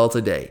in the NFL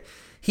today.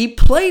 He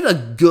played a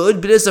good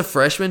bit as a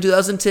freshman in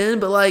 2010,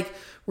 but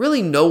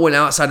really no one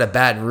outside of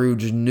Baton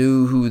Rouge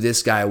knew who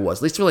this guy was,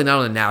 at least really not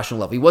on a national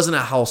level. He wasn't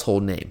a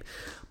household name.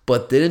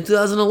 But then in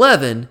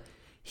 2011,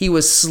 he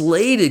was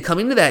slated,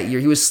 coming into that year,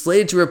 he was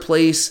slated to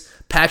replace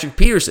Patrick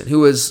Peterson, who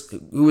was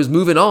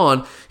moving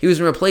on. He was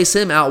going to replace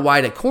him out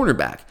wide at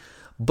cornerback.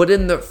 But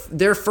in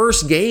their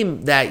first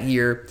game that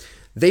year,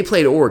 they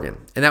played Oregon,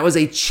 and that was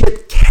a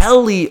Chip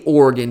Kelly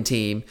Oregon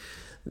team.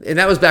 And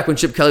that was back when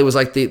Chip Kelly was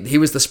he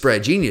was the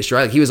spread genius,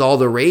 right? He was all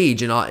the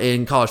rage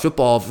in college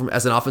football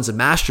as an offensive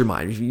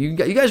mastermind. You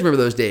guys remember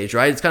those days,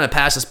 right? It's kind of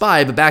passed us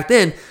by, but back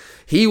then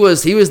he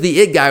was the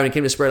it guy when it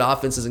came to spread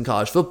offenses in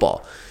college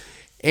football.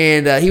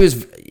 And he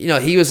was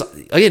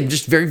again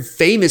just very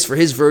famous for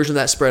his version of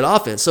that spread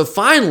offense. So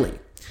finally,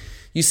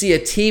 you see a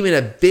team in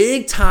a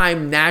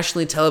big-time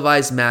nationally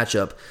televised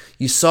matchup.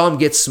 You saw them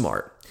get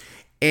smart.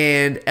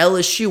 And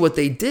LSU, what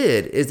they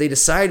did is they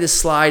decided to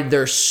slide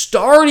their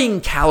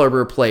starting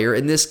caliber player,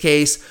 in this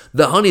case,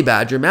 the Honey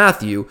Badger,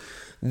 Mathieu.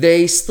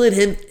 They slid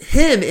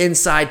him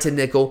inside to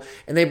nickel,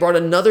 and they brought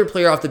another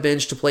player off the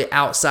bench to play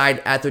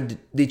outside at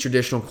the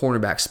traditional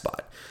cornerback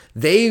spot.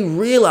 They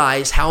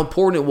realized how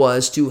important it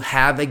was to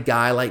have a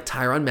guy like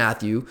Tyrann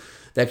Mathieu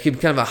that could be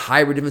kind of a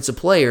hybrid defensive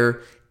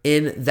player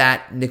in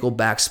that nickel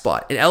back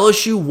spot. And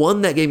LSU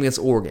won that game against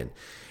Oregon.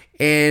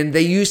 And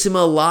they used him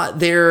a lot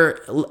there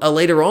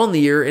later on in the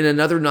year in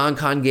another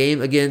non-con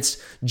game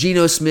against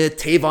Geno Smith,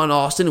 Tavon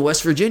Austin, in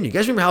West Virginia. You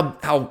guys remember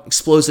how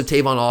explosive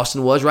Tavon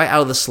Austin was, right,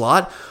 out of the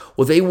slot?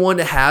 Well, they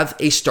wanted to have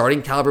a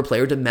starting caliber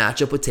player to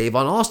match up with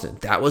Tavon Austin.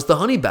 That was the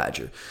Honey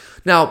Badger.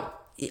 Now,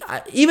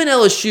 even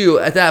LSU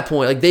at that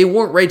point, they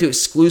weren't ready to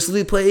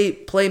exclusively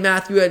play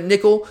Mathieu at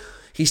nickel.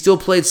 He still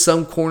played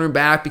some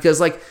cornerback because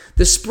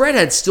the spread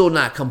had still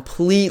not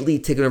completely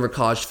taken over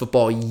college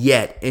football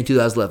yet in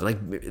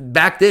 2011.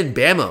 Back then,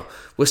 Bama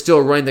was still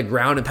running the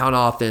ground and pound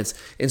offense,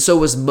 and so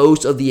was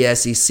most of the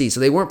SEC. So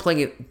they weren't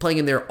playing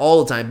in there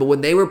all the time. But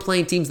when they were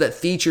playing teams that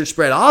featured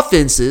spread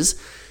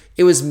offenses,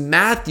 it was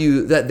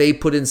Mathieu that they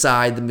put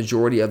inside the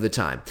majority of the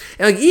time.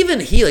 And even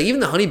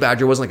the Honey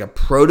Badger wasn't a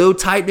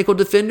prototype nickel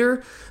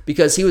defender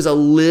because he was a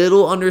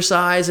little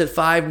undersized at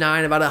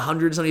 5'9", about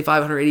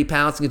 175, 180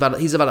 pounds.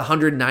 He's about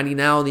 190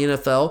 now in the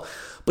NFL.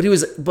 But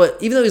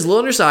even though he's a little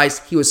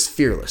undersized, he was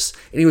fearless.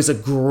 And he was a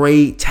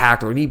great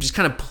tackler. And he just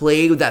kind of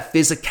played with that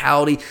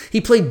physicality.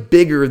 He played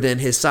bigger than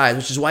his size,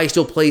 which is why he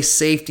still plays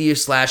safety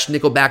 /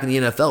 nickel back in the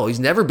NFL. He's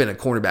never been a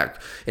cornerback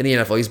in the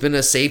NFL. He's been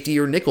a safety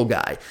or nickel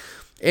guy.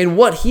 And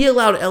what he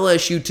allowed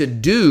LSU to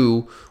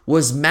do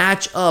was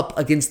match up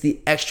against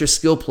the extra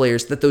skill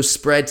players that those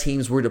spread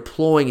teams were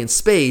deploying in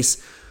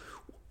space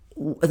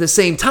at the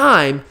same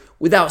time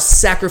without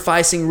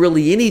sacrificing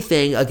really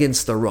anything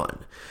against the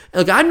run.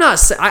 And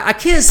I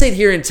can't sit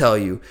here and tell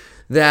you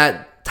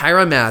that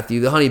Tyrann Mathieu,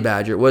 the Honey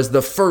Badger, was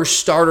the first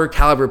starter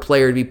caliber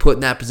player to be put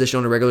in that position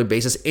on a regular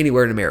basis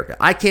anywhere in America.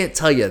 I can't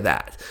tell you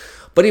that.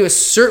 But he was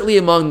certainly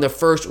among the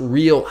first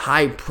real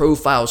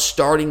high-profile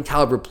starting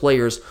caliber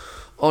players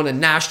on a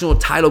national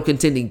title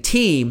contending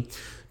team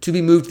to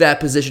be moved to that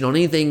position on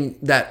anything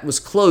that was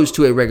close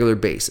to a regular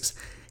basis.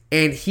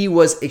 And he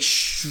was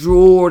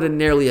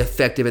extraordinarily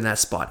effective in that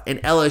spot.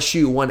 And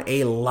LSU won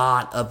a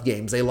lot of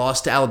games. They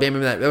lost to Alabama.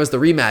 That was the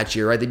rematch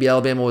year, right? They beat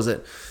Alabama, was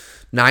it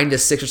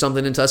 9-6 or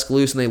something in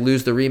Tuscaloosa, and they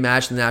lose the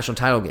rematch in the national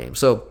title game.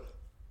 So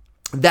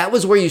that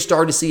was where you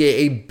started to see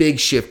a big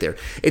shift there.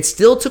 It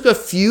still took a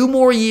few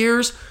more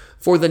years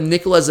for the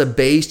nickel as a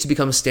base to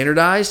become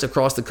standardized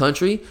across the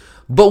country,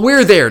 but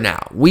we're there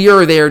now. We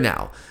are there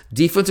now.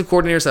 Defensive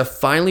coordinators have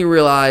finally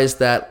realized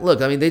that, look,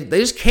 they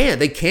just can't.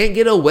 They can't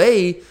get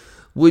away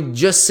with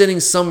just sending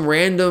some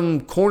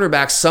random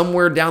cornerback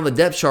somewhere down the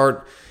depth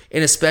chart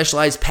in a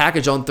specialized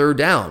package on third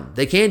down.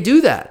 They can't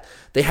do that.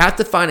 They have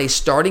to find a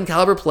starting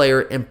caliber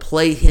player and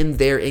play him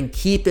there and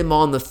keep him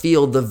on the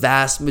field the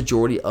vast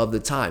majority of the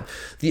time.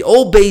 The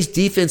old base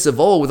defense of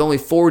old with only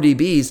 4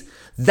 DBs,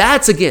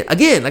 that's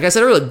again, like I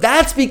said earlier,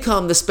 that's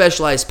become the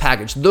specialized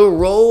package. The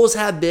roles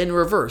have been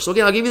reversed. So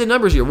again, I'll give you the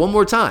numbers here one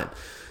more time,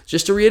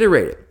 just to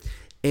reiterate it.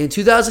 In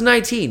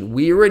 2019,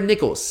 we were in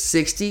nickel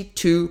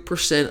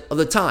 62% of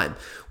the time.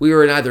 We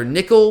were in either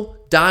nickel,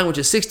 dime, which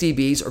is 6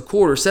 DBs, or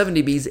quarter, 7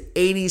 DBs,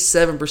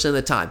 87% of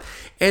the time.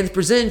 And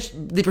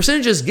the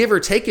percentages, give or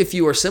take a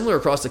few, are similar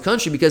across the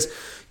country because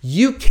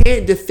you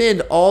can't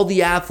defend all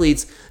the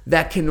athletes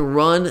that can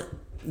run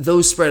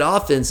those spread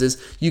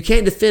offenses. You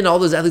can't defend all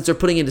those athletes are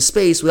putting into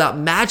space without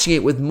matching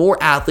it with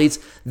more athletes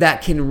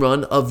that can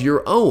run of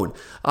your own.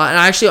 And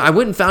I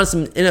went and found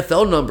some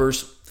NFL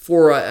numbers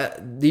for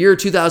the year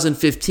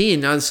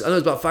 2015. Now, I know it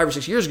was about 5 or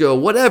 6 years ago,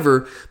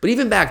 whatever, but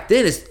even back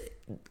then, it's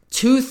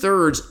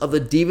 2/3 of the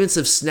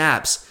defensive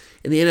snaps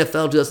in the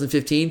NFL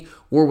 2015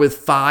 were with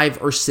 5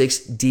 or 6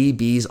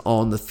 DBs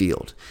on the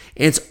field.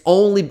 And it's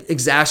only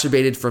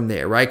exacerbated from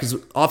there, right? Because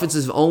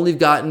offenses have only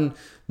gotten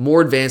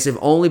more advanced. They've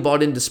only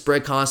bought into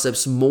spread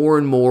concepts more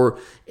and more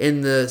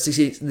in the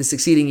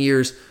succeeding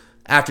years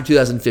after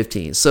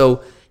 2015.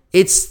 So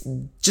it's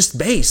just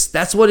base.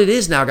 That's what it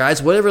is now,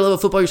 guys. Whatever level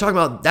of football you're talking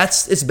about,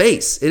 it's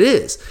base. It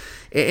is.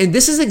 And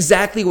this is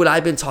exactly what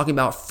I've been talking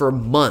about for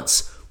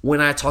months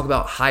when I talk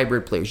about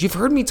hybrid players. You've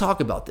heard me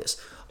talk about this.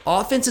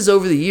 Offenses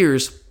over the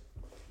years,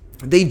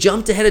 they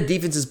jumped ahead of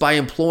defenses by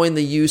employing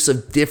the use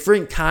of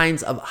different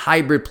kinds of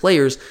hybrid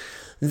players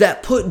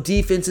that put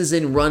defenses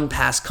in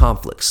run-pass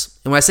conflicts.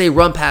 And when I say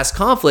run-pass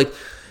conflict,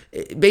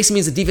 it basically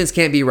means the defense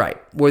can't be right,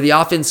 where the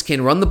offense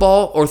can run the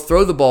ball or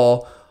throw the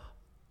ball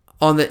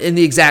in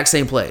the exact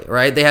same play,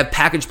 right? They have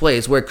package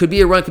plays where it could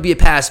be a run, could be a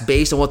pass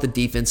based on what the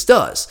defense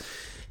does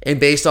and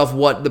based off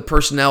what the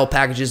personnel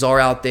packages are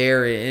out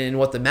there and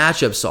what the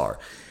matchups are.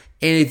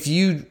 And if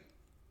you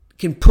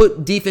can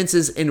put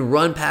defenses in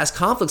run-pass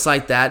conflicts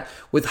like that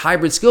with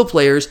hybrid skill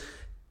players,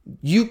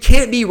 you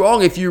can't be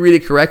wrong if you read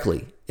it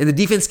correctly. And the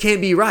defense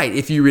can't be right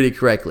if you read it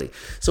correctly.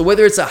 So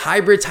whether it's a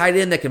hybrid tight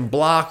end that can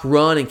block,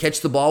 run, and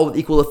catch the ball with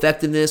equal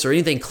effectiveness, or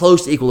anything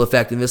close to equal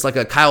effectiveness, like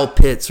a Kyle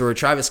Pitts or a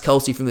Travis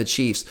Kelce from the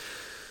Chiefs,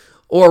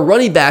 or a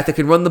running back that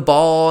can run the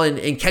ball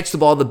and catch the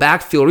ball in the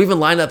backfield, or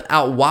even line up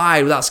out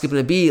wide without skipping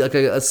a beat, like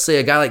let's say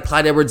a guy like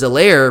Clyde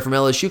Edwards-Helaire from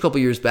LSU a couple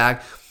years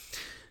back,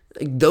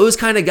 those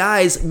kind of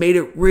guys made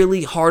it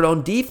really hard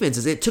on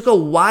defenses. It took a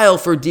while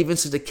for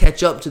defenses to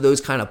catch up to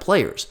those kind of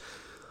players.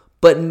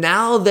 But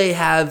now they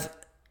have,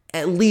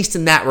 at least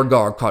in that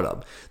regard, caught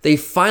up. They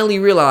finally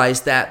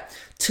realized that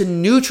to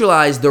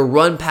neutralize the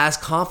run-pass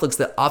conflicts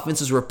that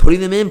offenses were putting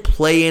them in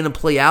and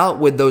play out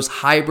with those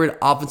hybrid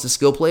offensive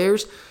skill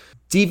players,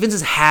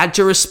 defenses had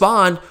to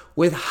respond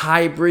with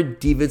hybrid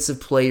defensive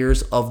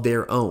players of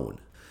their own.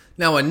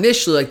 Now,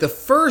 initially, the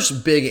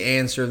first big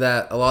answer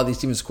that a lot of these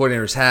defensive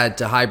coordinators had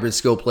to hybrid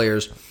skill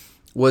players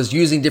was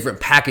using different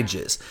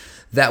packages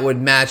that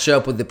would match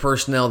up with the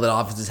personnel that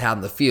offenses had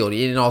in the field. It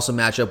didn't also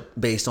match up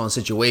based on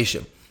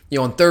situation.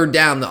 On third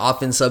down, the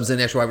offense subs in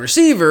an extra wide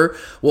receiver.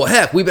 Well,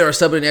 heck, we better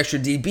sub in an extra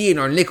DB in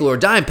our nickel or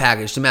dime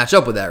package to match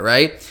up with that,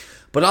 right?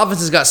 But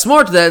offenses got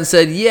smart to that and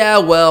said, yeah,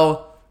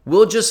 well,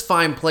 we'll just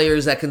find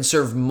players that can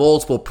serve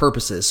multiple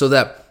purposes so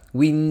that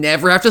we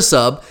never have to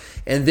sub.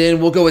 And then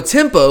we'll go with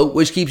tempo,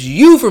 which keeps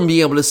you from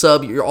being able to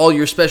sub all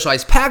your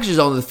specialized packages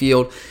on the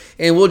field.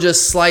 And we'll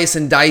just slice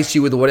and dice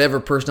you with whatever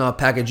personnel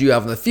package you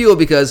have on the field,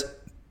 because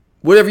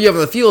whatever you have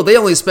on the field, they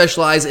only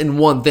specialize in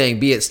one thing,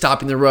 be it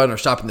stopping the run or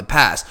stopping the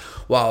pass.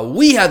 While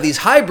we have these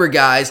hybrid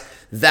guys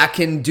that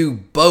can do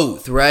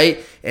both,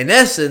 right? In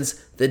essence,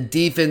 the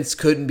defense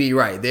couldn't be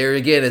right. There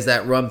again is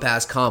that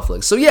run-pass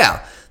conflict. So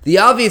yeah, the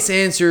obvious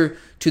answer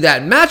to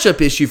that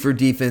matchup issue for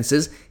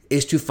defenses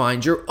is to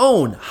find your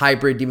own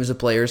hybrid defensive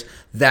players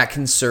that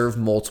can serve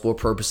multiple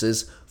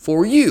purposes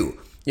for you.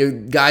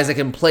 Guys that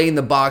can play in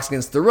the box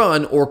against the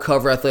run or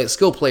cover athletic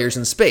skill players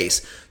in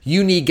space.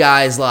 You need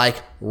guys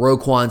like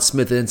Roquan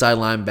Smith, an inside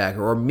linebacker,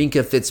 or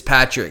Minkah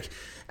Fitzpatrick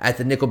at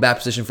the nickelback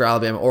position for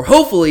Alabama, or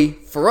hopefully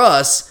for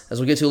us, as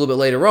we'll get to a little bit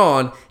later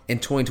on in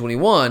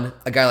 2021,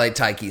 a guy like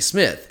Tyke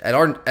Smith at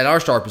our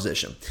star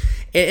position.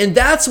 And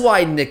that's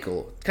why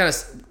nickel, kind of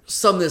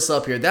sum this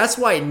up here, that's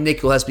why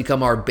nickel has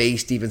become our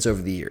base defense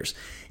over the years.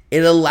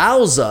 It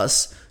allows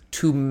us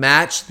to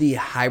match the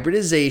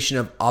hybridization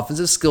of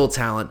offensive skill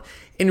talent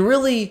and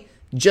really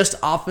just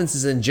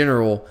offenses in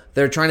general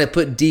that are trying to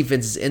put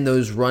defenses in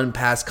those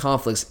run-pass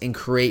conflicts and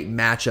create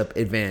matchup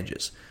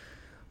advantages.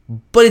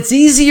 But it's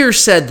easier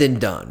said than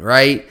done,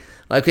 right?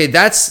 Okay,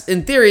 that's,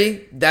 in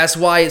theory, that's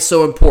why it's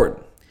so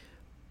important.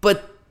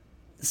 But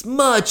it's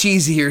much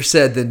easier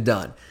said than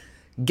done.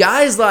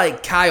 Guys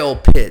like Kyle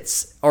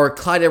Pitts or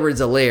Clyde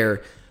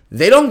Edwards-Helaire,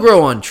 they don't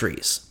grow on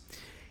trees.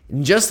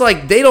 And just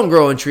like they don't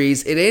grow on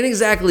trees, it ain't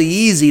exactly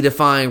easy to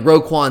find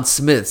Roquan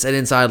Smiths at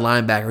inside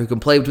linebacker who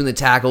can play between the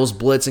tackles,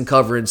 blitz, and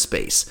cover in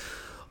space.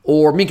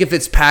 Or Minkah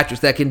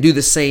Fitzpatrick that can do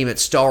the same at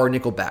star or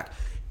nickelback.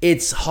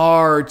 It's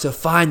hard to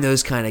find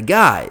those kind of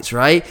guys,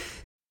 right?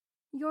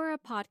 You're a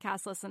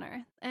podcast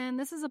listener, and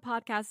this is a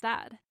podcast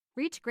ad.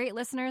 Reach great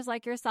listeners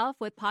like yourself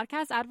with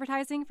podcast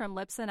advertising from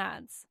Libsyn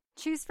Ads.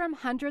 Choose from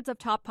hundreds of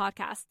top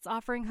podcasts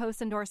offering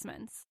host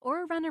endorsements,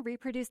 or run a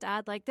reproduced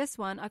ad like this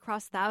one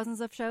across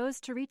thousands of shows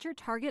to reach your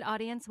target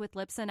audience with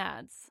Libsyn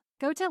Ads.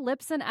 Go to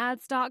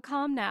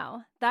libsynads.com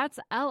now. That's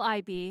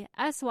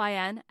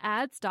LIBSYN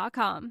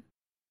ads.com.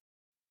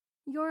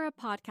 You're a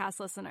podcast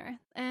listener,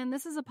 and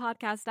this is a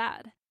podcast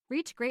ad.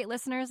 Reach great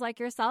listeners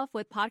like yourself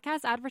with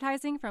podcast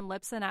advertising from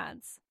Lips and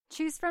Ads.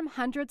 Choose from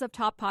hundreds of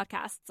top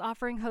podcasts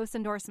offering host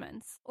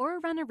endorsements, or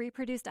run a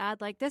reproduced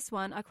ad like this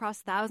one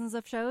across thousands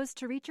of shows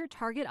to reach your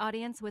target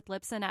audience with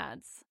Lips and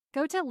Ads.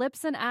 Go to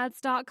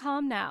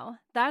lipsandads.com now.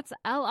 That's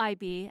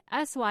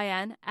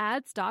LIBSYN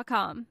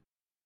ads.com.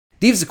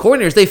 Defensive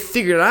coordinators, they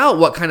figured out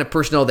what kind of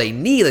personnel they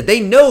need. Like, they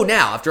know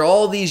now, after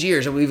all these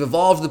years, and we've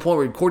evolved to the point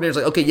where coordinators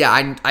are like, okay,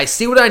 yeah, I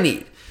see what I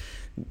need.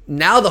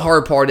 Now the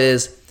hard part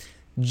is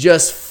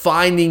just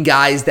finding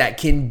guys that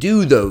can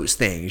do those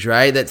things,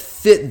 right? That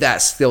fit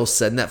that skill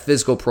set and that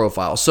physical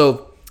profile.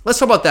 So let's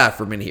talk about that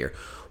for a minute here.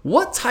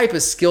 What type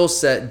of skill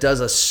set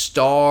does a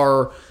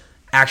star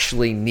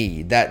actually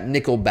need, that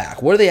nickel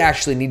back? What do they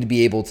actually need to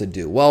be able to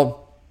do? Well,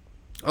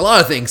 a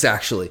lot of things,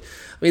 actually.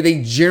 I mean,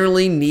 they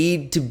generally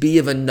need to be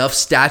of enough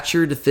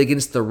stature to fit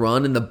against the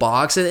run in the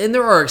box. And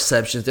there are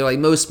exceptions. They're like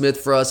Mo Smith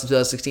for us in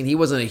 2016. He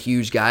wasn't a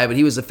huge guy, but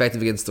he was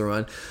effective against the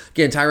run.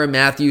 Again, Tyrann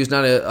Mathieu,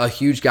 not a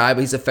huge guy,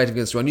 but he's effective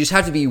against the run. You just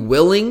have to be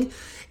willing,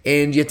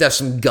 and you have to have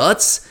some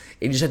guts,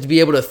 and you just have to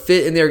be able to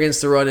fit in there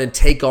against the run and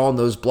take on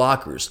those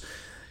blockers.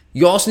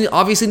 You also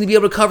obviously need to be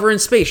able to cover in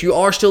space. You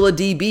are still a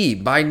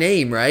DB by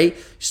name, right?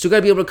 You still got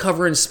to be able to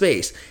cover in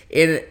space.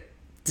 And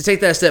to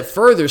take that a step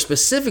further,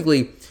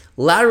 specifically,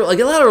 lateral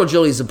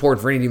agility is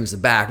important for any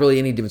defensive back, really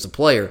any defensive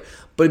player,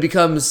 but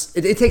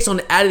it takes on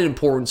added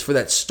importance for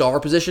that star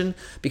position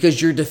because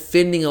you're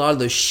defending a lot of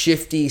those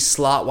shifty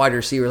slot wide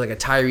receivers like a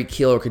Tyreek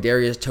Hill or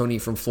Kadarius Toney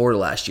from Florida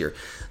last year.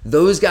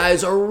 Those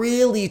guys are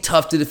really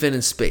tough to defend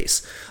in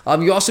space.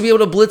 You also be able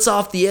to blitz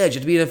off the edge. You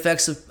have to be an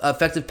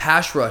effective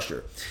pass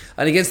rusher.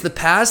 And against the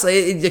pass,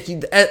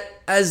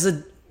 as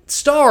a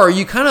star,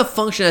 you kind of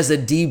function as a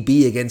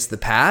DB against the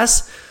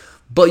pass,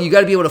 but you got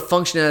to be able to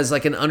function as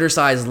like an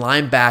undersized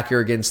linebacker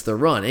against the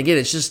run. Again,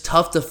 it's just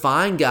tough to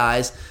find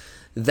guys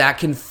that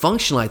can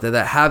function like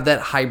that have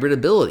that hybrid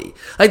ability.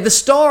 Like the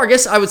star, I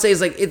guess I would say,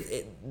 is like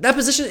that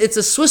position. It's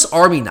a Swiss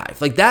Army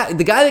knife. Like that,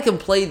 the guy that can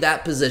play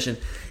that position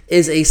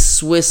is a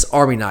Swiss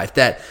Army knife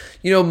that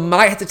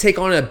might have to take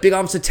on a big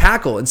offensive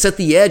tackle and set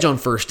the edge on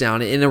first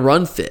down in a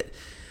run fit.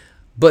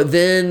 But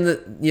then,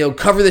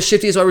 cover the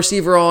shiftiest wide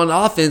receiver on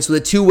offense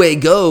with a two-way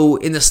go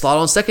in the slot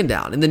on second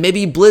down. And then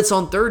maybe blitz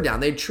on third down.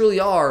 They truly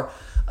are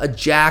a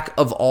jack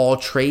of all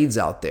trades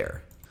out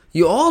there.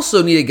 You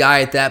also need a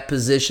guy at that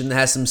position that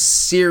has some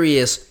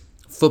serious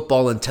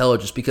football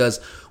intelligence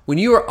because when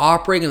you are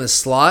operating in the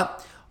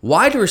slot,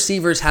 wide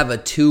receivers have a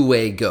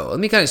two-way go. Let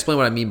me kind of explain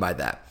what I mean by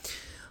that.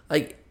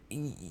 Like,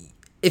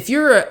 if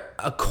you're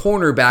a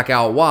cornerback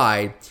out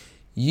wide,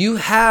 you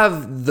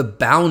have the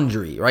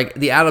boundary, right?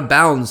 The out of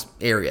bounds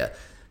area.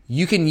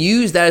 You can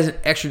use that as an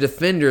extra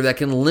defender that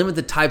can limit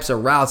the types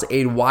of routes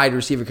a wide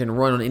receiver can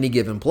run on any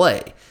given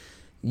play.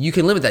 You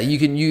can limit that. You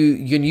can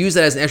use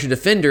that as an extra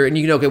defender, and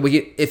you can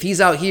if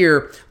he's out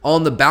here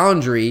on the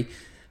boundary,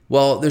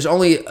 well, there's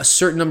only a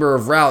certain number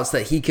of routes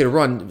that he can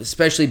run,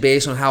 especially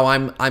based on how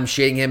I'm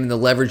shading him and the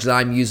leverage that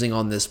I'm using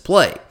on this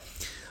play.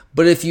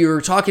 But if you're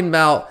talking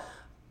about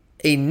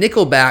a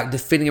nickelback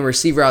defending a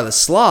receiver out of the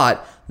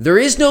slot, there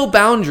is no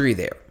boundary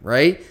there,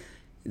 right?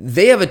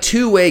 They have a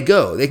two-way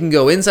go. They can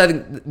go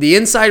inside the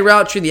inside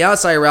route tree, the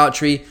outside route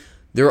tree.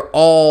 They're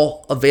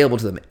all available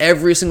to them.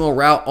 Every single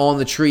route on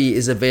the tree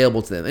is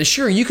available to them. And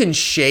sure, you can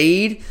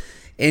shade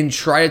and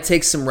try to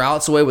take some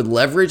routes away with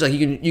leverage. Like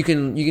you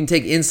can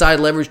take inside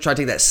leverage, try to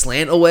take that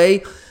slant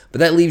away, but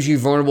that leaves you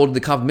vulnerable to the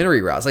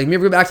complementary routes. Like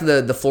remember back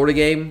to the Florida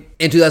game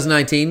in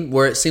 2019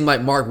 where it seemed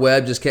like Mark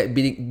Webb just kept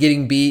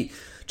getting beat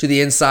to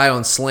the inside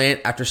on slant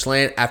after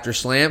slant after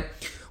slant.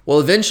 Well,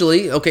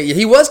 eventually, okay,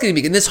 he was getting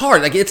beat, and it's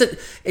hard. Like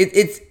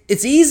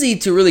it's easy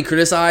to really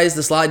criticize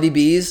the slot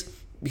DBs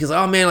because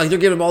they're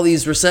giving him all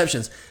these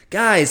receptions.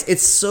 Guys,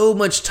 it's so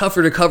much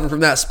tougher to cover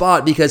from that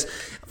spot because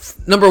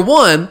number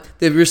one,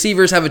 the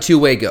receivers have a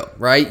two-way go,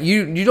 right?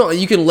 You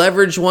can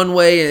leverage one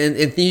way and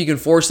think you can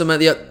force them at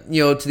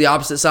to the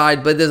opposite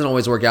side, but it doesn't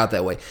always work out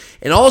that way.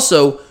 And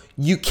also,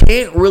 you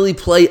can't really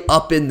play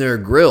up in their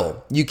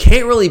grill. You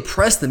can't really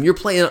press them.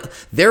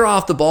 They're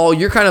off the ball.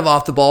 You're kind of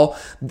off the ball.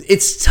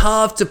 It's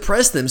tough to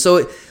press them.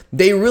 So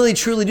they really,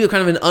 truly do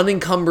kind of an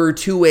unencumbered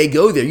two-way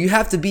go there. You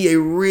have to be a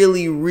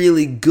really,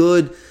 really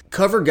good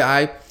cover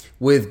guy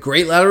with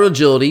great lateral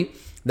agility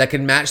that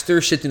can match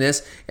their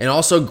shiftiness and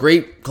also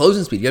great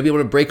closing speed. You got to be able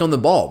to break on the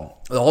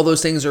ball. All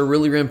those things are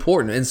really, really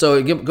important. And so,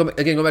 again, go back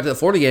to the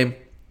Florida game.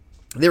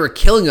 They were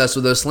killing us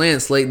with those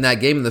slants late in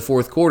that game in the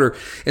fourth quarter.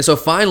 And so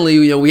finally,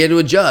 we had to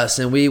adjust,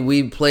 and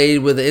we played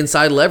with the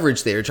inside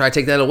leverage there, try to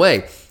take that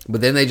away.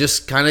 But then they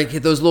just kind of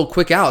hit those little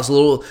quick outs,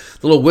 little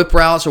whip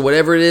routes or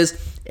whatever it is,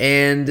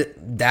 and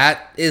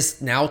that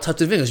is now tough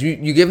to defend.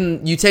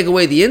 You take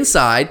away the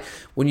inside,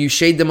 when you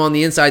shade them on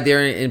the inside there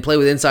and play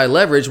with inside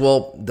leverage,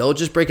 well, they'll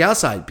just break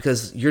outside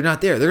because you're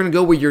not there. They're going to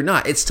go where you're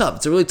not. It's tough.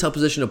 It's a really tough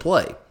position to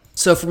play.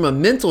 So from a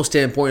mental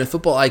standpoint, a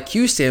football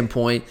IQ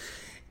standpoint,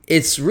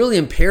 it's really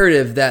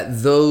imperative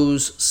that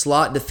those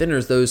slot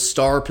defenders, those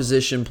star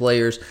position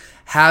players,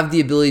 have the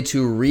ability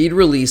to read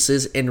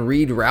releases and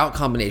read route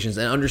combinations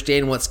and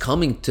understand what's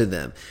coming to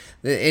them.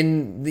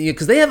 And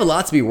because they have a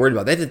lot to be worried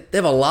about. They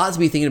have a lot to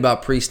be thinking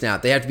about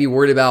pre-snap. They have to be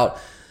worried about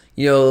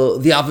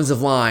the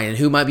offensive line and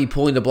who might be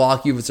pulling to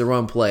block you if it's a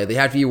run play. They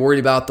have to be worried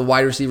about the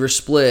wide receiver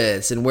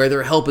splits and where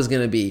their help is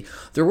going to be.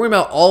 They're worried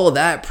about all of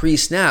that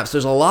pre-snap. So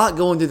there's a lot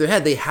going through their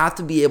head. They have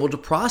to be able to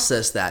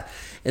process that.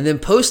 And then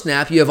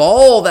post-snap, you have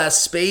all that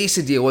space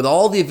to deal with,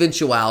 all the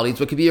eventualities.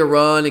 It could be a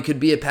run, it could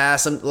be a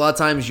pass. A lot of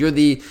times you're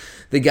the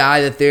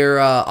guy that they're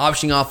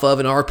optioning off of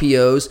in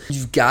RPOs.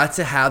 You've got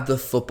to have the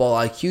football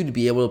IQ to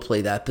be able to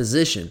play that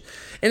position.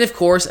 And of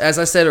course, as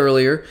I said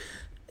earlier,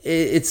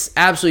 it's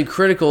absolutely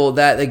critical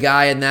that the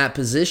guy in that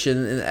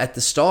position at the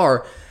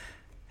star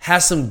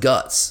has some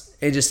guts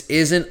and just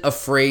isn't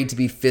afraid to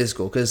be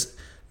physical, because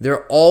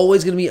they're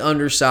always going to be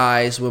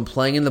undersized when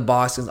playing in the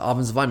box against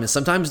offensive linemen.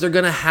 Sometimes they're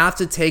going to have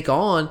to take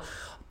on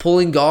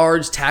pulling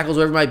guards, tackles,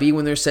 whatever it might be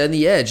when they're setting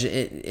the edge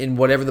in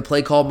whatever the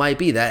play call might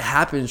be. That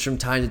happens from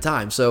time to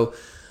time. So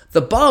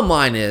the bottom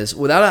line is,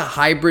 without a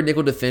hybrid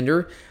nickel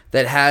defender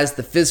that has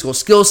the physical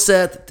skill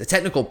set, the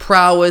technical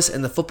prowess,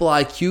 and the football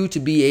IQ to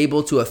be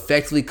able to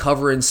effectively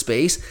cover in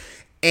space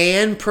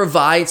and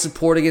provide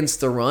support against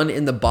the run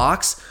in the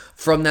box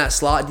from that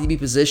slot DB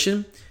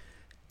position,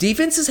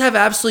 defenses have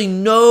absolutely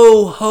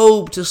no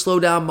hope to slow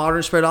down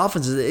modern spread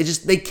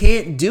offenses. They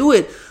can't do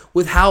it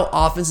with how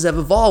offenses have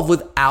evolved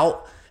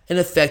without an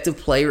effective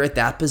player at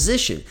that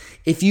position.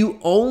 If you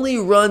only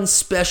run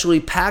specialty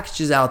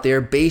packages out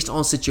there based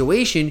on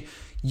situation,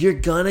 you're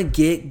going to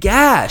get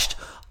gashed.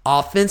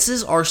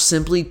 Offenses are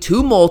simply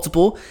too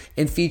multiple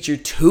and feature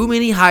too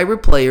many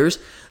hybrid players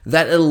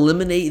that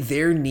eliminate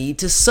their need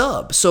to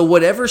sub. So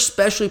whatever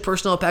specialty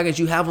personnel package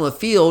you have on the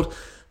field,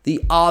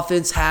 the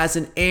offense has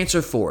an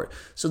answer for it.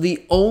 So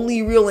the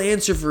only real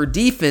answer for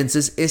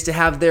defenses is to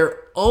have their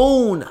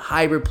own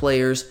hybrid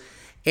players,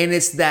 and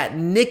it's that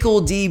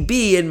nickel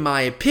DB, in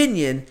my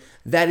opinion,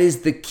 that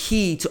is the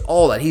key to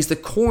all that. He's the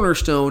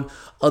cornerstone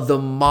of the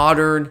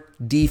modern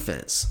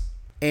defense.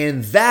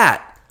 And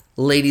that,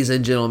 ladies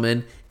and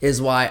gentlemen, is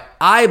why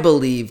I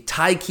believe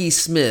Tykee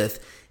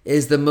Smith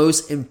is the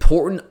most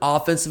important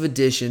offensive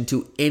addition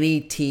to any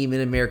team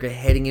in America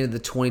heading into the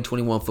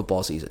 2021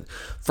 football season.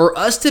 For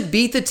us to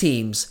beat the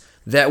teams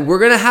that we're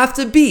going to have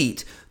to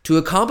beat to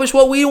accomplish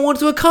what we want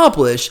to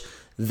accomplish,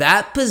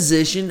 that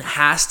position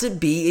has to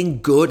be in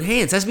good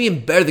hands. It has to be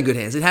in better than good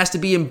hands. It has to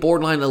be in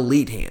borderline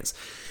elite hands.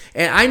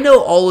 And I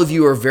know all of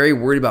you are very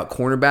worried about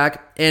cornerback,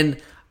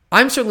 and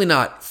I'm certainly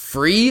not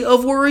free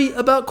of worry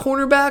about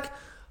cornerback,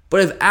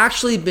 but I've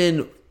actually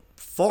been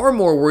far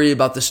more worried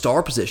about the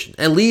star position,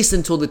 at least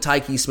until the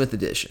Tykee Smith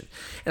edition.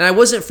 And I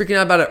wasn't freaking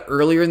out about it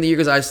earlier in the year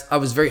because I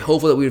was very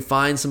hopeful that we would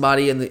find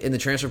somebody in the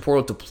transfer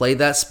portal to play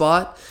that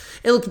spot.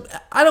 And look,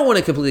 I don't want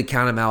to completely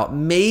count him out.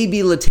 Maybe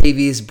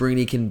Latavius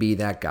Brini can be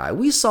that guy.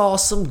 We saw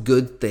some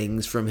good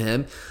things from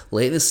him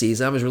late in the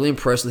season. I was really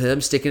impressed with him,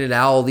 sticking it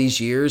out all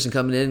these years and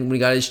coming in when he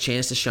got his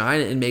chance to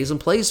shine and make some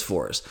plays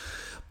for us.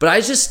 But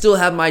I just still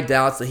have my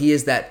doubts that he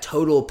is that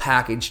total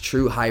package,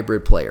 true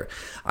hybrid player.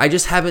 I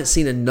just haven't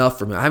seen enough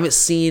from him. I haven't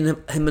seen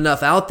him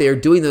enough out there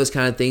doing those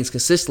kind of things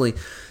consistently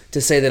to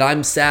say that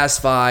I'm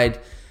satisfied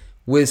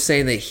with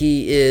saying that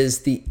he is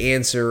the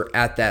answer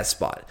at that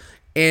spot.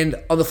 And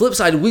on the flip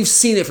side, we've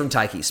seen it from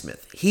Tykee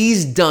Smith.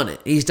 He's done it.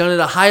 He's done it at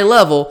a high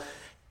level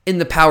in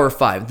the Power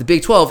 5, the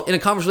Big 12, in a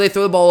conference where they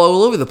throw the ball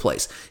all over the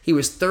place. He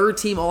was third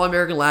team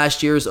All-American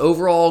last year. His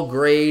overall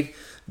grade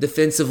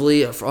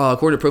defensively,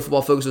 according to Pro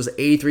Football Focus, was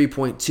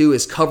 83.2.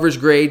 His coverage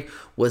grade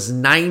was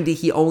 90.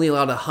 He only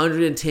allowed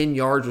 110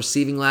 yards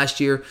receiving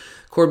last year.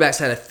 Quarterbacks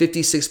had a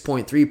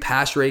 56.3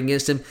 pass rating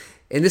against him.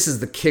 And this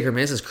is the kicker,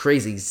 man. This is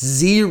crazy.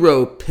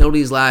 0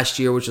 penalties last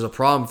year, which is a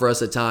problem for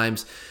us at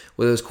times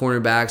with those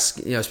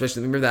cornerbacks,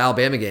 especially remember the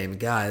Alabama game.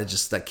 God,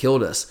 that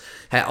killed us.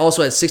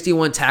 Also had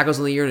 61 tackles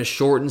in the year in a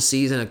shortened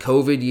season, a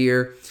COVID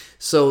year.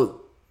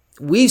 So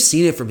we've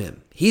seen it from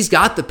him. He's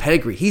got the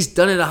pedigree. He's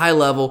done it at a high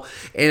level.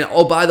 And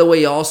oh, by the way,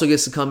 he also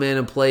gets to come in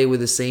and play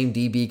with the same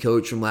DB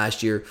coach from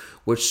last year,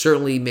 which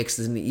certainly makes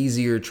it an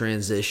easier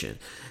transition.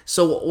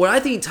 So what I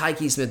think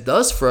Tykee Smith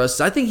does for us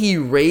is I think he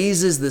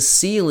raises the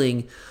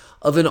ceiling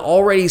of an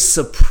already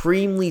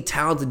supremely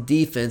talented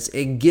defense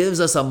and gives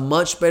us a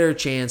much better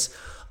chance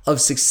of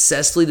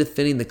successfully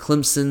defending the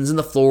Clemsons and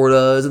the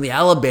Floridas and the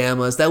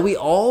Alabamas that we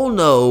all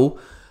know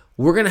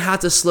we're going to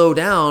have to slow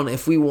down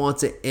if we want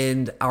to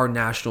end our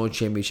national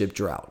championship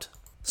drought.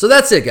 So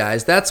that's it,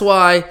 guys. That's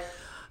why,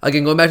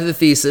 again, going back to the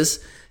thesis,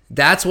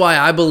 that's why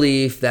I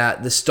believe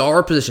that the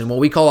star position, what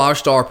we call our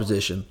star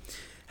position,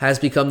 has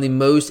become the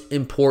most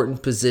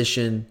important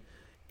position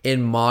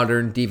in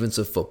modern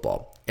defensive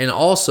football. And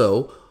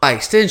also, by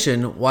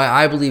extension, why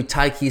I believe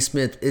Tykee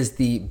Smith is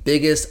the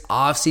biggest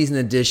offseason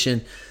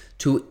addition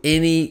to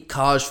any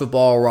college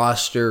football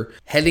roster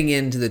heading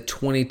into the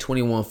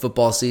 2021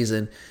 football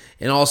season,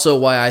 and also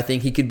why I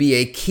think he could be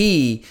a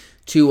key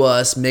to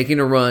us making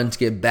a run to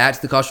get back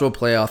to the college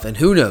football playoff, and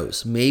who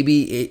knows, maybe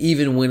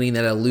even winning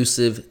that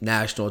elusive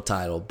national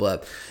title.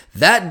 But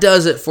that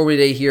does it for me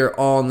today here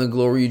on the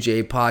Glory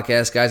UGA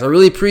podcast, guys. I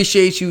really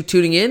appreciate you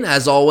tuning in,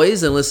 as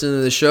always, and listening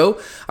to the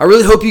show. I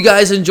really hope you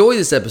guys enjoy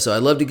this episode.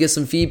 I'd love to get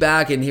some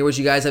feedback and hear what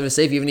you guys have to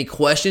say. If you have any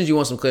questions, you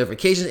want some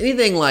clarifications,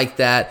 anything like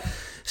that,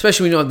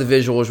 especially when you don't have the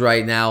visuals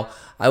right now,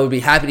 I would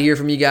be happy to hear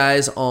from you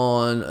guys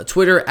on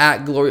Twitter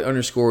at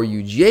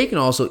glory_UGA. You can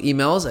also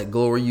email us at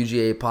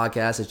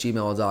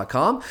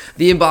gloryugapodcast@gmail.com.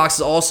 The inbox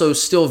is also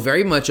still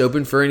very much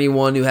open for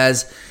anyone who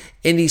has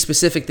any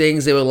specific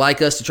things they would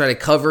like us to try to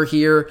cover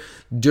here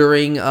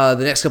during the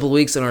next couple of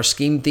weeks in our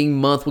scheme theme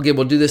month.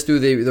 We'll do this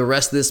through the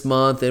rest of this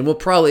month, and we'll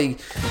probably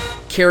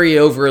carry it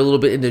over a little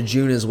bit into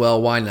June as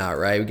well. Why not,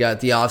 right? We got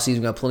the offseason,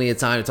 we got plenty of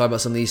time to talk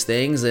about some of these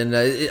things, and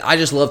I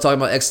just love talking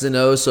about X's and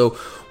O's. So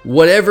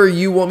whatever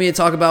you want me to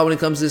talk about when it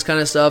comes to this kind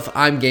of stuff,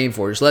 I'm game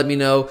for it. Just let me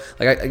know.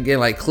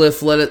 Like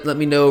Cliff let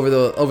me know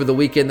over the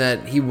weekend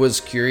that he was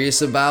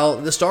curious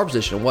about the star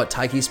position and what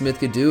Tyke Smith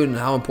could do and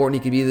how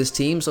important he could be to this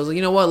team. So I was like,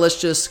 you know what?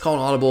 Let's just call an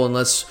audible and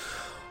let's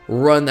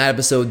run that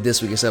episode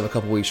this week instead of a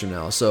couple weeks from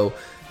now. So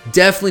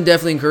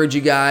definitely encourage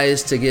you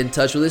guys to get in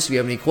touch with us if you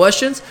have any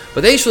questions.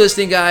 But thanks for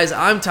listening, guys.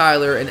 I'm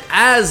Tyler, and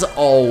as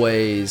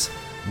always,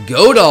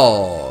 go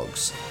Dogs!